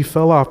 Maybe we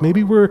fell off.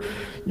 Maybe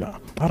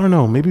I don't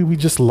know, maybe we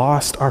just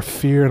lost our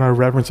fear and our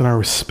reverence and our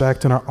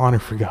respect and our honor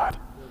for God.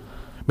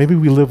 Maybe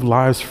we live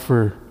lives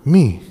for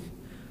me,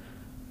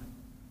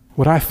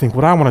 what I think,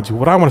 what I want to do,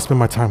 what I want to spend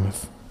my time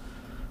with.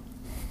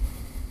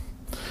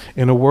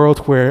 In a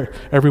world where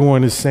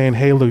everyone is saying,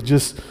 hey, look,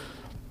 just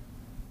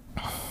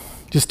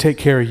take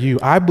care of you.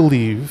 I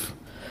believe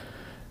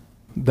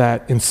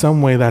that in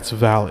some way that's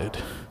valid.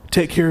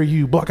 Take care of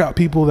you, block out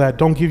people that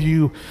don't give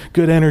you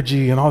good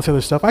energy and all this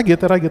other stuff. I get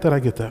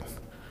that.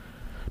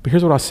 But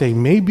here's what I'll say.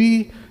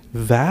 Maybe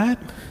that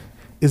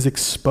is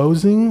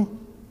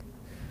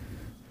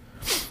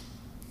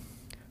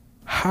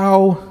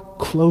how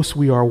close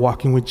we are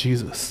walking with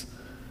Jesus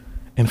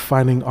and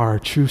finding our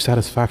true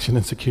satisfaction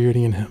and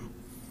security in him.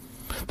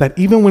 That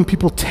even when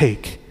people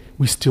take,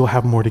 we still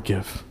have more to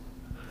give.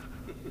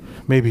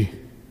 Maybe.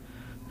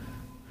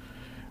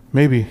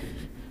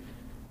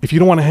 If you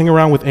don't want to hang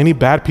around with any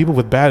bad people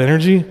with bad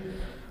energy,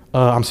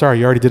 I'm sorry,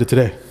 you already did it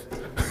today.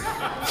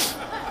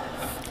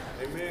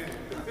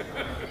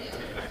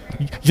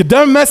 You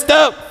done messed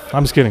up.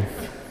 I'm just kidding.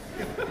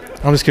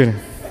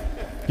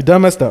 You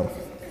done messed up.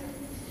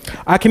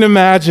 I can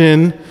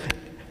imagine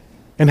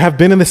and have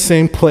been in the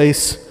same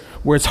place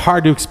where it's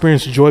hard to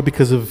experience joy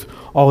because of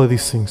all of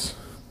these things.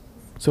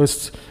 So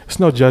it's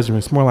no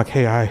judgment. It's more like,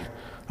 hey, I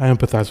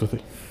empathize with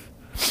it.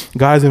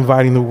 God is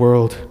inviting the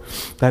world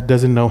that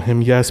doesn't know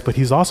him, yes, but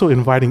he's also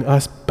inviting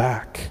us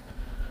back.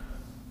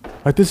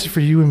 Like, this is for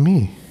you and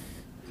me.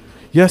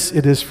 Yes,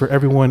 it is for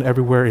everyone,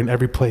 everywhere, in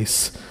every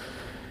place,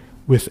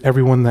 with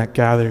everyone that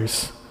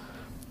gathers.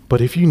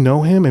 But if you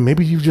know him and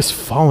maybe you've just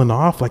fallen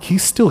off, like,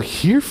 he's still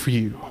here for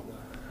you,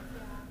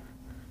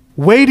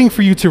 waiting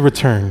for you to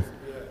return,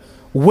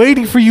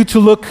 waiting for you to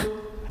look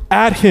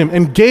at him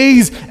and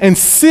gaze and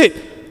sit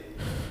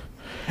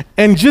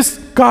and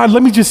just, God,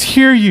 let me just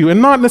hear you.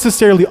 And not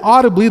necessarily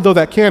audibly, though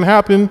that can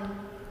happen,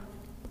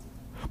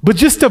 but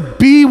just to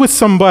be with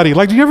somebody.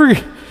 Like, do you ever,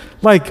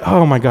 like,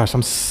 oh my gosh,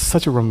 I'm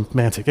such a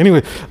romantic.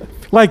 Anyway,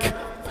 like,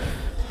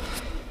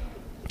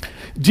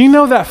 do you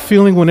know that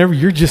feeling whenever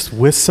you're just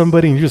with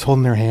somebody and you're just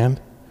holding their hand?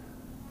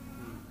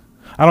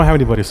 I don't have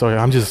anybody, so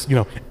I'm just,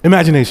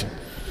 imagination.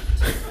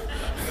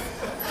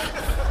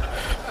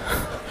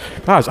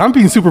 Gosh, I'm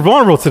being super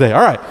vulnerable today.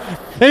 All right.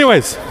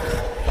 Anyways,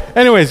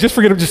 just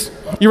forget it. Just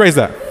erase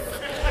that.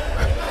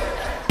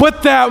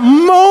 But that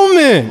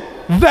moment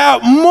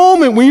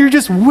when you're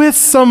just with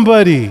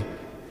somebody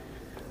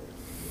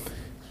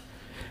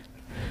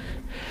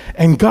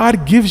and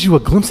God gives you a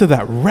glimpse of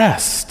that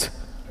rest,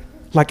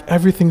 like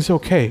everything's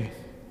okay.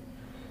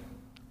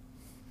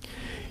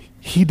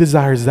 He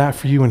desires that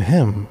for you and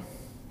him.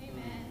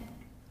 Amen.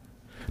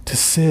 To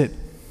sit.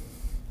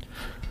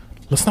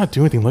 Let's not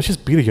do anything. Let's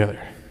just be together.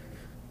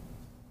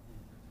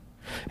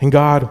 And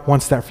God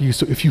wants that for you.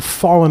 So if you've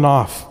fallen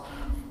off,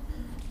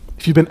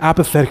 if you've been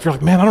apathetic, if you're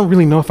like, man, I don't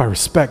really know if I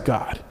respect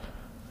God.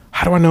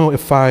 How do I know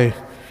if I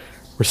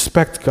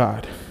respect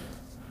God?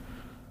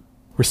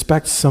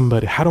 Respect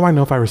somebody. How do I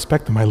know if I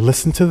respect them? I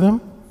listen to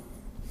them.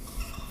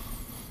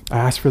 I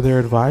ask for their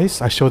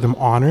advice. I show them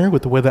honor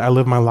with the way that I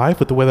live my life,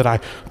 with the way that I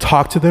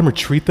talk to them or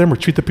treat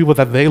the people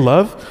that they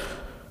love.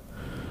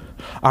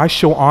 I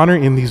show honor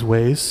in these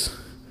ways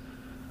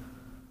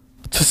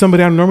to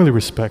somebody I normally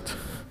respect.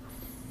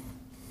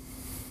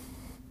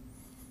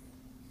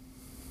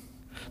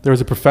 There was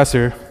a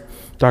professor,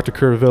 Dr.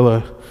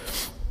 Curvilla.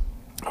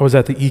 I was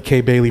at the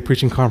E.K. Bailey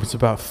preaching conference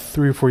about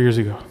 3 or 4 years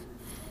ago.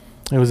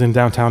 It was in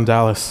downtown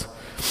Dallas.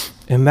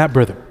 And that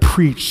brother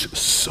preached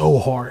so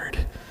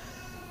hard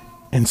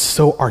and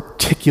so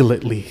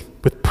articulately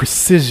with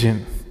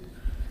precision,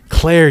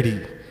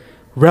 clarity,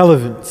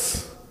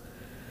 relevance.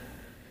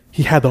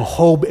 He had the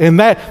whole, and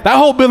that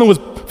whole building was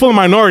full of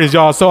minorities,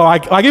 y'all. So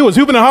like it was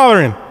hooping and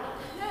hollering.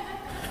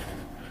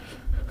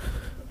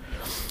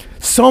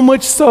 So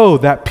much so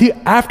that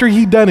after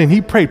he done it and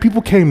he prayed,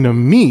 people came to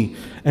me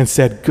and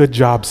said, good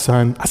job,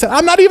 son. I said,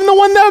 I'm not even the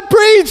one that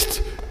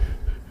preached.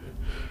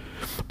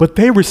 But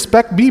they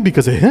respect me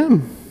because of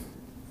him.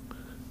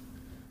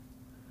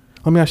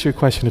 Let me ask you a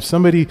question.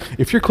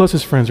 If your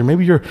closest friends or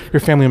maybe your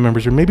family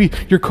members or maybe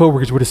your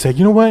coworkers were to say,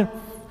 you know what?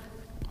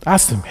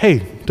 Ask them, hey,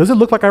 does it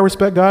look like I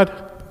respect God?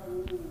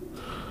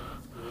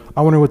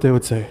 I wonder what they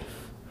would say.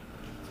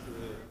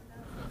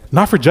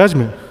 Not for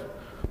judgment,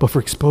 but for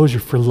exposure,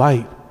 for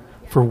light,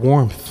 for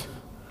warmth,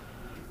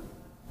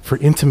 for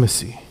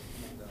intimacy,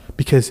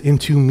 because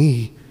into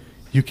me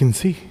you can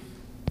see.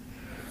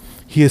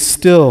 He is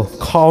still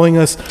calling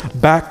us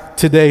back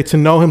today to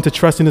know him, to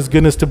trust in his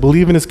goodness, to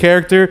believe in his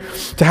character,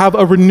 to have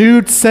a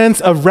renewed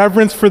sense of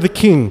reverence for the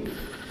King,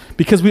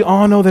 Because we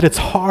all know that it's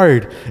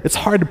hard. It's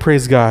hard to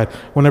praise God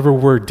whenever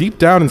we're deep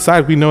down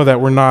inside, we know that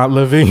we're not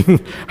living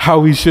how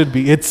we should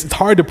be. It's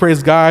hard to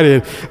praise God.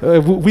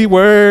 And we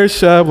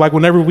worship, like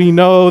whenever we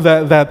know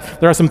that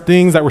there are some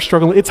things that we're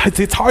struggling.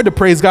 It's hard to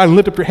praise God and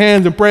lift up your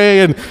hands and pray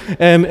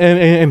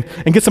and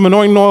get some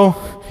anointing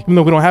oil, even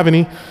though we don't have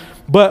any.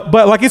 But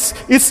like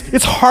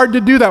it's hard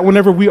to do that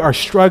whenever we are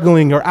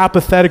struggling or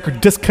apathetic or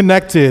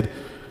disconnected.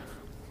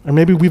 Or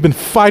maybe we've been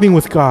fighting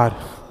with God,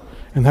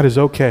 and that is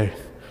okay.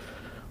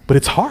 But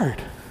it's hard,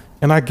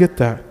 and I get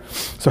that.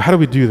 So how do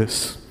we do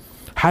this?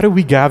 How do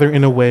we gather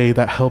in a way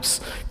that helps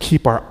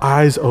keep our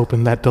eyes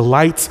open, that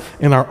delights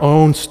in our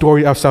own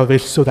story of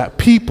salvation, so that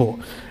people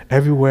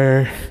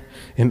everywhere,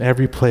 in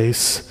every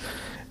place,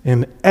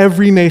 in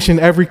every nation,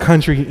 every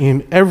country,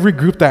 in every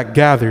group that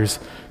gathers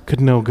could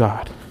know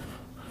God,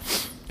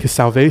 his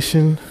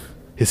salvation,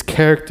 his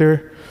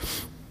character,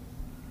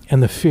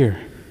 and the fear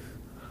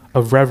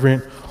of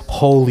reverent,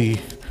 holy,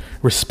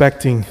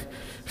 respecting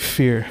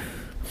fear.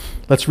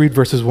 Let's read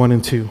verses 1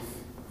 and 2.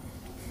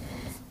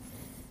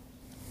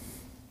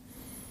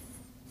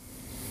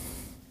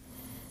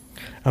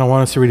 And I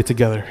want us to read it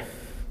together.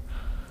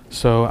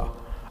 So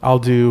I'll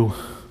do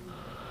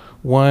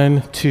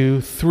 1,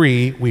 2,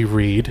 3, we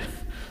read,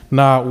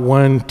 not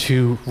 1,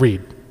 2,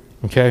 read.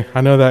 Okay?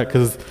 I know that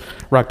because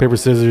rock, paper,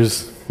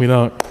 scissors,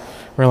 we're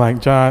like,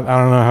 John, I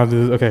don't know how to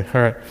do this. Okay,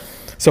 all right.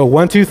 So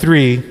 1, 2,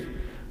 3,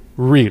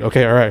 read.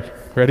 Okay, all right.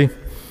 Ready?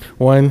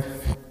 1,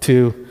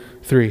 2,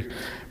 3.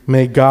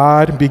 May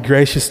God be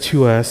gracious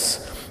to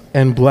us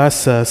and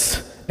bless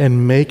us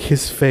and make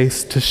his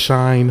face to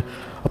shine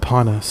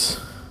upon us.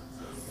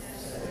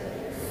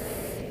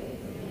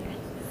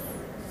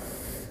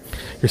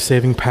 Your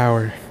saving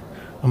power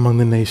among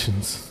the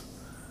nations.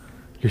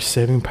 Your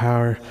saving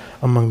power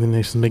among the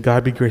nations. May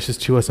God be gracious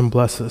to us and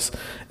bless us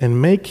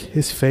and make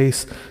his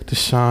face to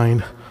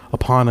shine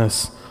upon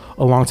us.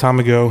 A long time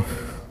ago,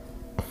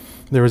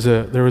 there was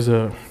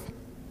a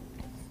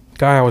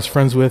guy I was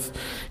friends with.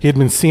 He had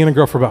been seeing a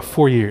girl for about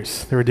 4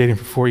 years. They were dating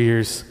for 4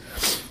 years.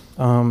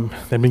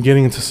 They'd been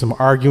getting into some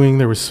arguing.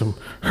 There was some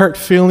hurt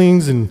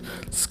feelings, and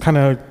it's kind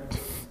of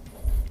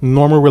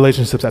normal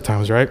relationships at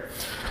times, right?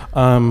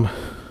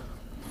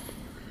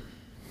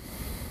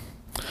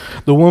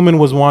 The woman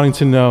was wanting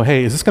to know,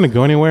 hey, is this going to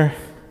go anywhere?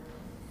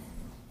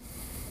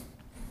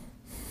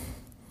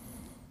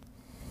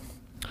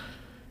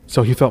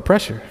 So he felt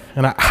pressure.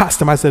 And I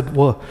asked him, I said,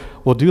 well,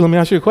 dude, let me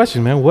ask you a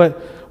question, man.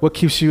 What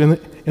keeps you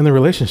in the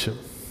relationship?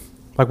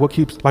 Like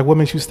what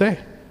makes you stay?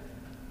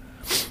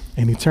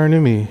 And he turned to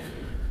me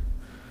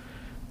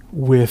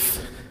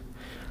with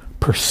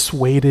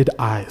persuaded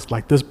eyes.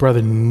 Like this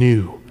brother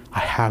knew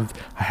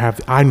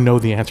I know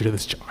the answer to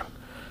this, John.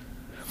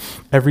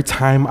 Every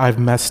time I've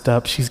messed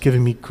up, she's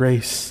given me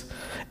grace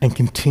and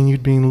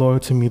continued being loyal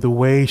to me. The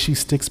way she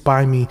sticks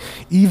by me,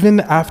 even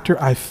after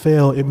I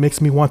fail, it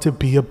makes me want to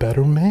be a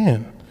better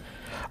man.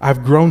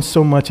 I've grown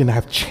so much and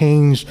I've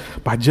changed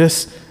by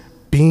just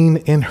being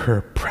in her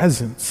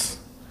presence.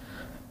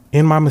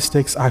 In my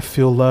mistakes, I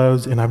feel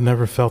loved, and I've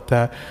never felt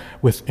that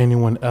with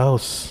anyone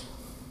else.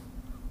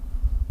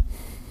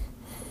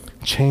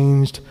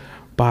 Changed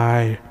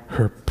by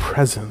her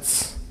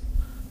presence.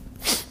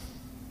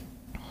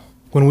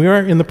 When we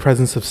are in the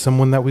presence of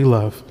someone that we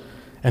love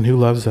and who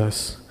loves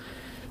us,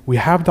 we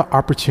have the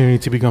opportunity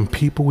to become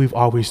people we've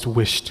always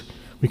wished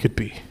we could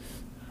be.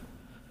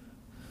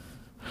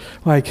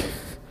 Like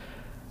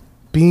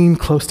being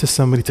close to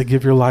somebody to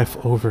give your life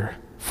over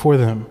for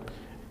them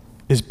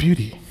is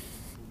beauty.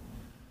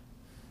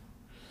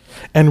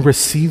 And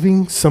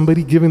receiving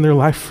somebody giving their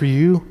life for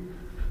you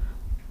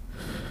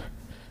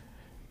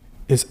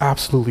is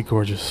absolutely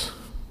gorgeous.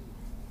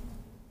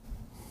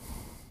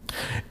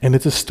 And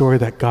it's a story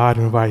that God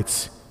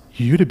invites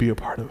you to be a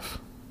part of.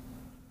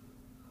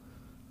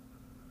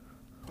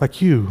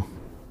 Like you,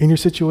 in your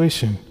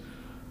situation,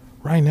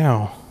 right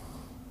now.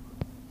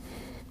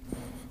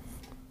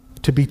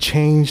 To be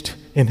changed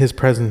in his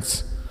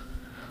presence.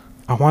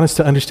 I want us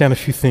to understand a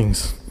few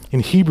things. In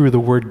Hebrew, the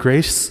word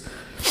grace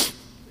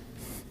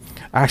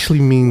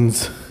actually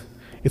means,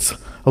 it's a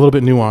little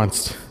bit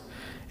nuanced.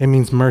 It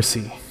means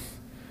mercy.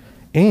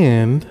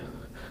 And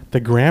the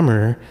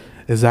grammar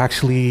is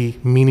actually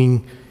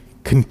meaning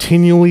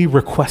continually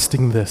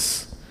requesting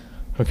this,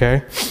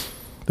 okay?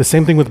 The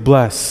same thing with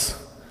bless.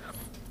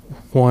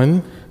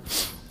 One,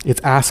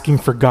 it's asking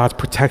for God's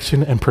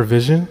protection and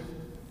provision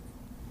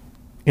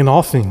in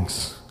all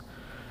things.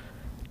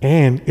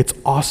 And it's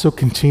also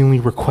continually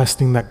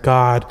requesting that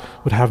God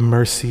would have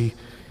mercy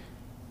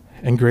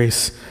and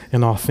grace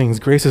in all things.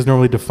 Grace is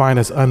normally defined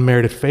as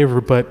unmerited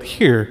favor, but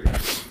here,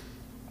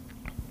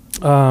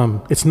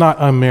 it's not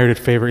unmerited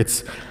favor.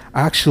 It's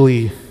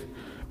actually,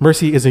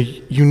 mercy is a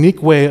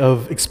unique way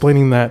of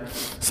explaining that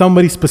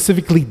somebody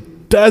specifically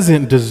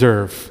doesn't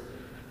deserve,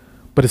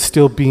 but is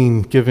still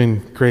being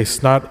given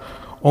grace. Not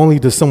only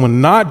does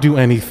someone not do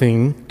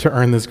anything to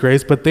earn this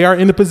grace, but they are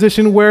in a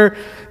position where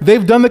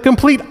they've done the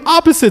complete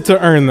opposite to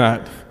earn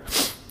that.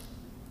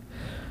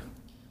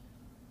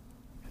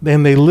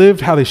 And they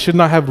lived how they should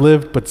not have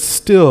lived, but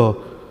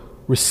still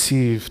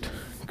received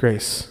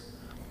grace.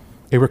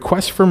 A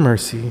request for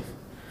mercy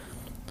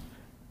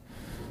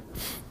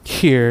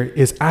here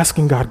is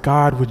asking God,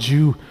 God, would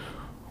you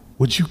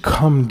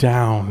come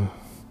down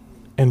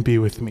and be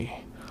with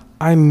me?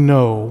 I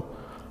know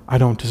I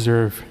don't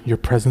deserve your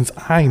presence.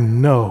 I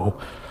know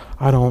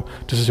I don't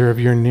deserve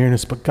your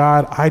nearness, but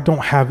God, I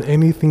don't have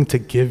anything to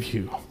give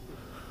you.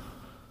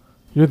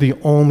 You're the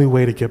only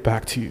way to get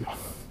back to you.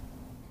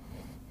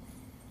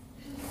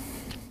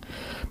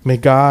 May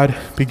God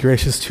be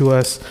gracious to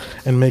us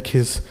and make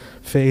his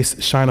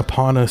face shine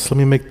upon us. Let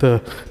me make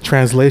the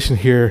translation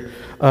here.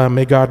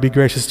 May God be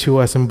gracious to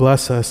us and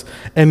bless us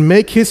and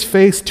make his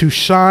face to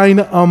shine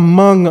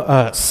among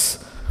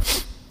us.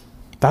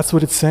 That's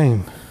what it's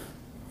saying.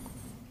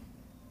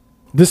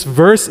 This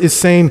verse is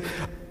saying,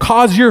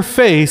 cause your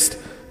face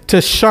to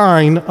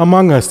shine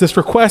among us. This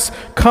request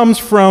comes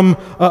from,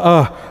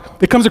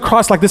 it comes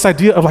across like this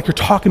idea of like you're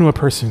talking to a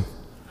person.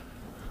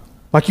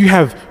 Like you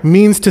have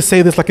means to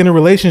say this, like in a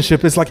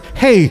relationship. It's like,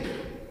 hey,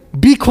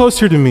 be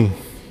closer to me.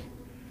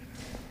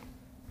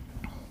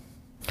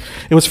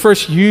 It was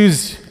first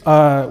used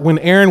when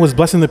Aaron was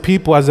blessing the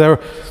people as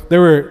they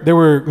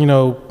were, you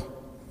know,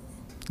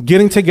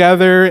 getting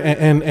together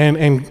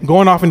and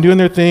going off and doing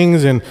their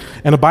things and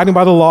abiding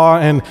by the law,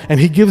 and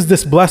he gives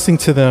this blessing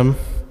to them.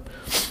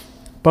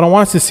 But I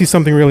want us to see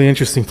something really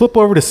interesting. Flip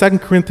over to 2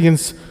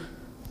 Corinthians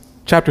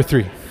chapter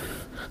 3.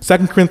 2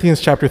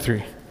 Corinthians chapter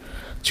 3.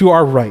 To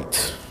our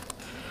right.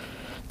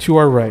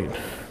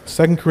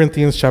 2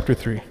 Corinthians chapter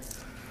 3.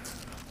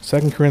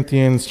 2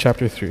 Corinthians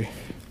chapter 3.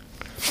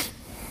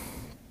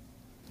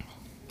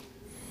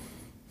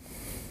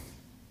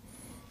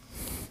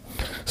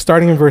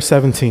 Starting in verse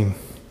 17.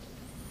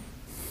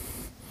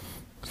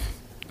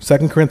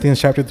 2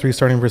 Corinthians chapter 3,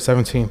 starting in verse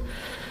 17.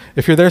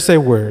 If you're there, say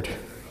word.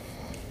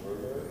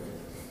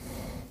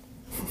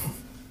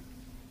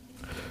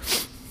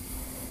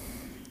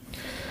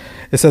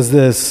 It says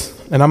this,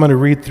 and I'm going to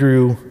read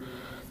through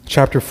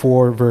chapter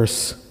 4,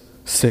 verse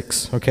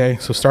 6, okay?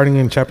 So starting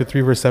in chapter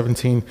 3, verse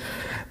 17.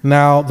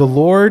 Now the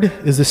Lord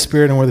is the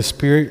Spirit, and where the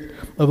Spirit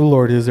of the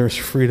Lord is, there's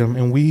freedom.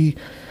 And we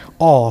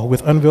all,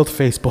 with unveiled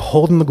face,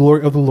 beholding the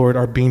glory of the Lord,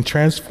 are being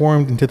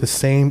transformed into the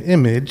same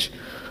image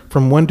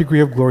from one degree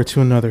of glory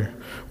to another.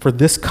 For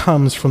this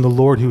comes from the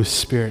Lord who is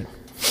Spirit.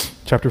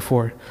 Chapter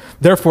 4.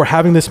 Therefore,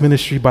 having this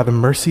ministry by the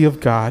mercy of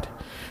God,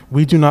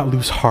 we do not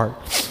lose heart,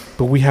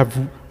 but we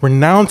have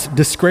renounced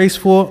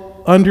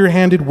disgraceful,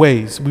 underhanded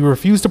ways. We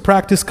refuse to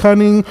practice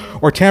cunning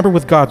or tamper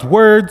with God's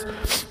words,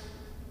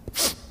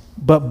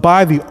 but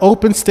by the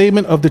open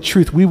statement of the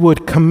truth, we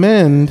would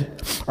commend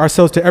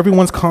ourselves to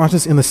everyone's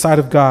conscience in the sight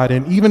of God.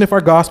 And even if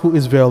our gospel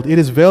is veiled, it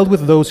is veiled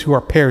with those who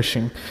are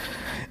perishing.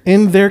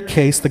 In their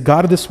case, the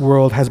God of this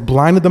world has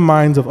blinded the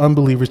minds of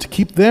unbelievers to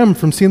keep them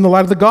from seeing the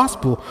light of the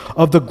gospel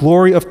of the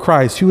glory of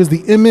Christ, who is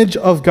the image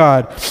of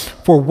God.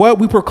 For what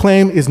we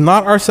proclaim is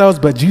not ourselves,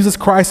 but Jesus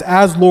Christ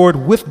as Lord,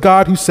 with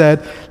God who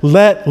said,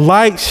 let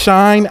light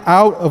shine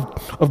out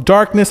of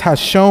darkness, has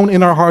shone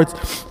in our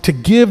hearts to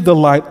give the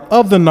light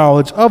of the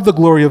knowledge of the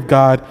glory of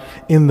God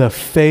in the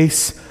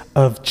face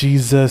of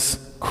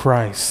Jesus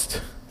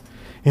Christ.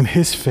 In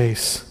his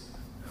face.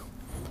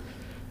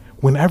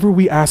 Whenever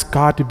we ask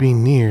God to be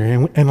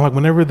near, and like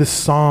whenever this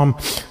psalm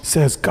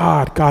says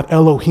God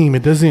Elohim,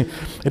 it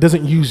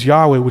doesn't use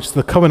Yahweh, which is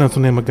the covenantal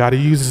name of God. It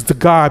uses the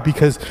God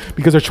because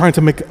they're trying to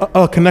make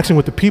a connection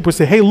with the people.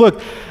 Say, hey, look,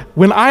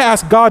 when I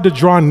ask God to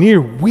draw near,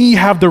 we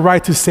have the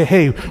right to say,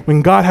 hey,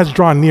 when God has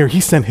drawn near,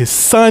 he sent his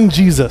son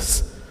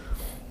Jesus.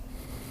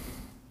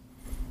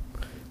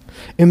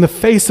 In the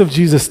face of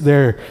Jesus,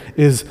 there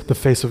is the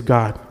face of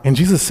God. And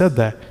Jesus said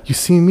that. You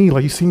see me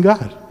like you've seen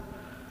God.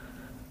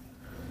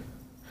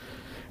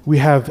 We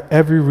have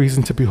every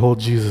reason to behold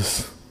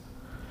Jesus.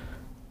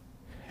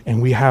 And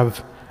we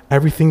have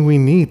everything we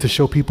need to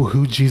show people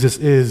who Jesus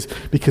is,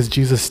 because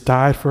Jesus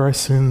died for our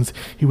sins.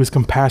 He was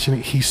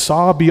compassionate. He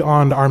saw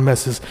beyond our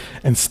messes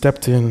and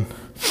stepped in.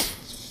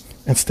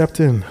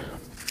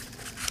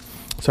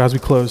 So as we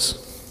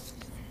close,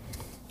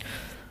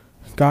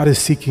 God is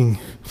seeking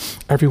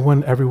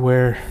everyone,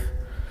 everywhere,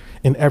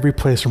 in every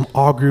place, from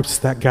all groups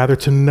that gather,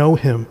 to know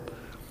him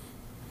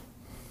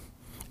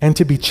and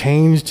to be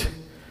changed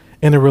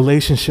in a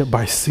relationship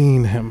by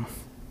seeing him.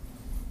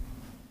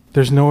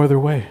 There's no other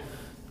way.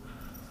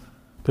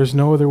 There's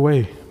no other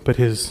way but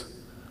his.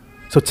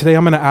 So today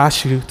I'm going to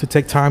ask you to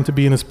take time to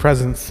be in his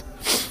presence.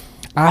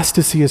 Ask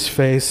to see his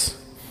face,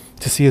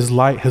 to see his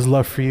light, his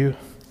love for you.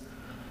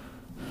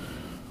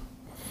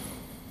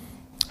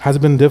 Has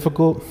it been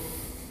difficult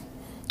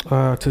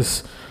to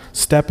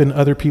step in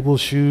other people's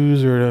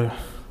shoes, or to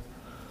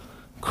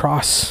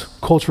cross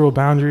cultural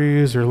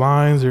boundaries or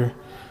lines? Or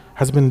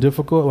has it been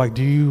difficult? Like,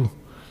 do you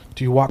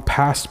walk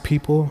past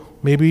people?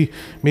 Maybe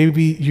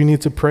you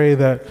need to pray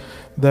that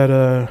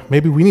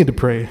maybe we need to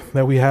pray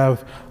that we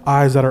have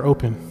eyes that are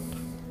open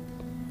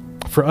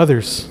for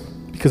others,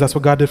 because that's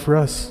what God did for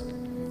us.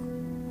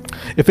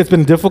 If it's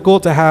been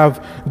difficult to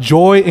have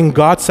joy in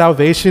God's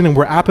salvation, and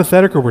we're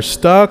apathetic, or we're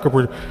stuck,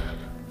 or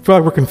feel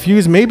like we're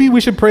confused, maybe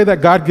we should pray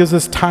that God gives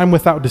us time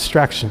without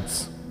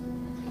distractions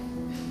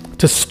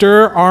to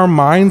stir our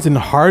minds and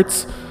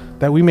hearts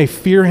that we may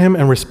fear him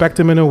and respect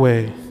him in a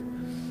way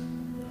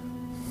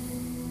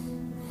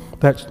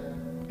that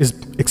is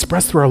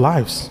expressed through our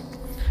lives.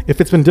 If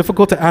it's been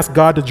difficult to ask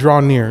God to draw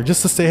near,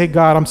 just to say, hey,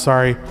 God, I'm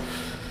sorry.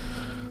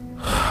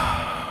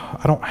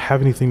 I don't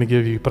have anything to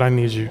give you, but I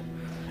need you.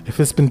 If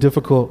it's been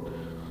difficult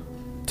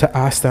to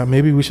ask that,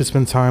 maybe we should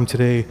spend time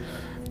today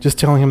just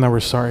telling him that we're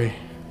sorry,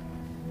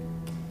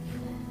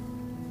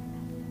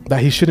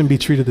 that he shouldn't be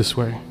treated this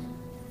way,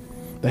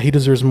 that he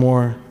deserves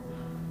more,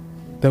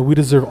 that we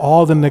deserve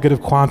all the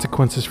negative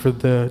consequences for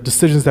the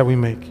decisions that we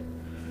make,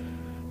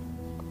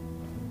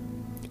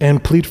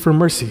 and plead for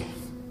mercy.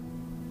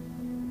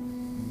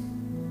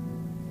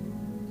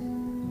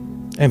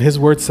 And his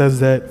word says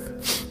that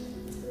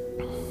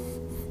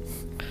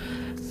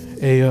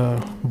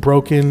a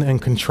broken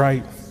and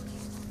contrite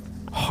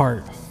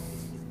heart,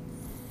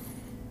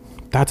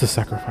 that's a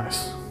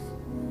sacrifice.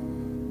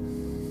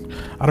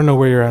 I don't know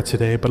where you're at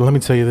today, but let me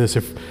tell you this.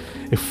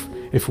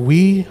 If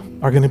we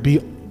are going to be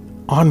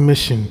on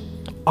mission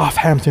off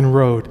Hampton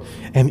Road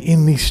and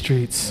in these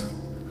streets,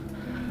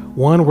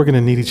 one, we're going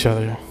to need each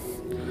other.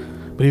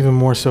 But even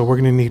more so, we're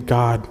going to need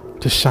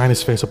God to shine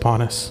his face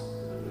upon us.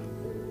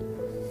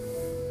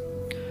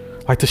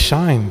 Like to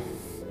shine.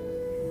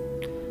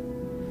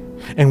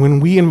 And when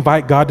we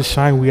invite God to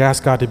shine, we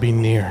ask God to be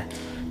near.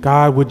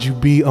 God, would you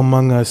be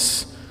among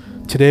us?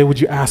 Today, would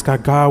you ask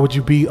God, God, would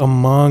you be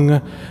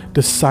among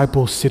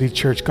Disciple City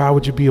Church? God,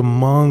 would you be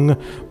among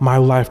my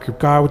life group?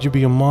 God, would you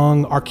be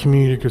among our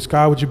community groups?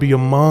 God, would you be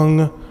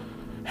among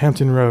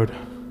Hampton Road?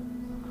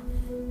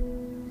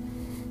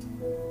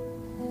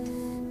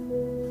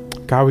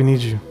 God, we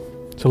need you.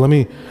 So let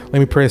me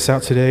pray us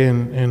out today,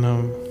 and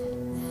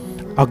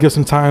I'll give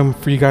some time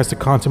for you guys to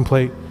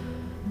contemplate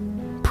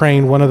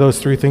praying one of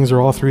those three things,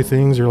 or all three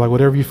things, or like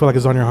whatever you feel like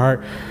is on your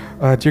heart.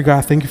 Dear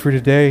God, thank you for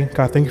today.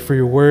 God, thank you for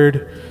your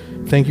word.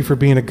 Thank you for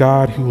being a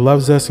God who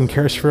loves us and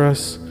cares for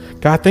us.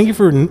 God, thank you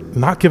for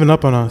not giving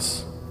up on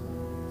us.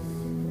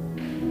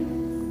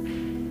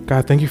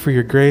 God, thank you for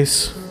your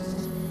grace.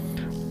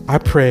 I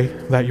pray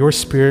that your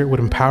spirit would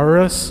empower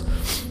us.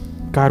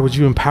 God, would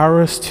you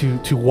empower us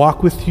to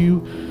walk with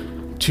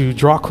you, to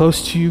draw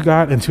close to you,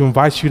 God, and to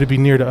invite you to be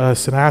near to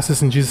us. And I ask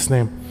this in Jesus'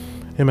 name.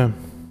 Amen.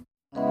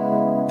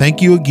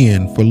 Thank you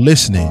again for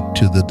listening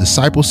to the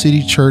Disciple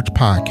City Church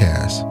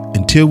podcast.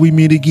 Until we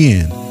meet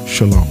again,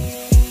 shalom.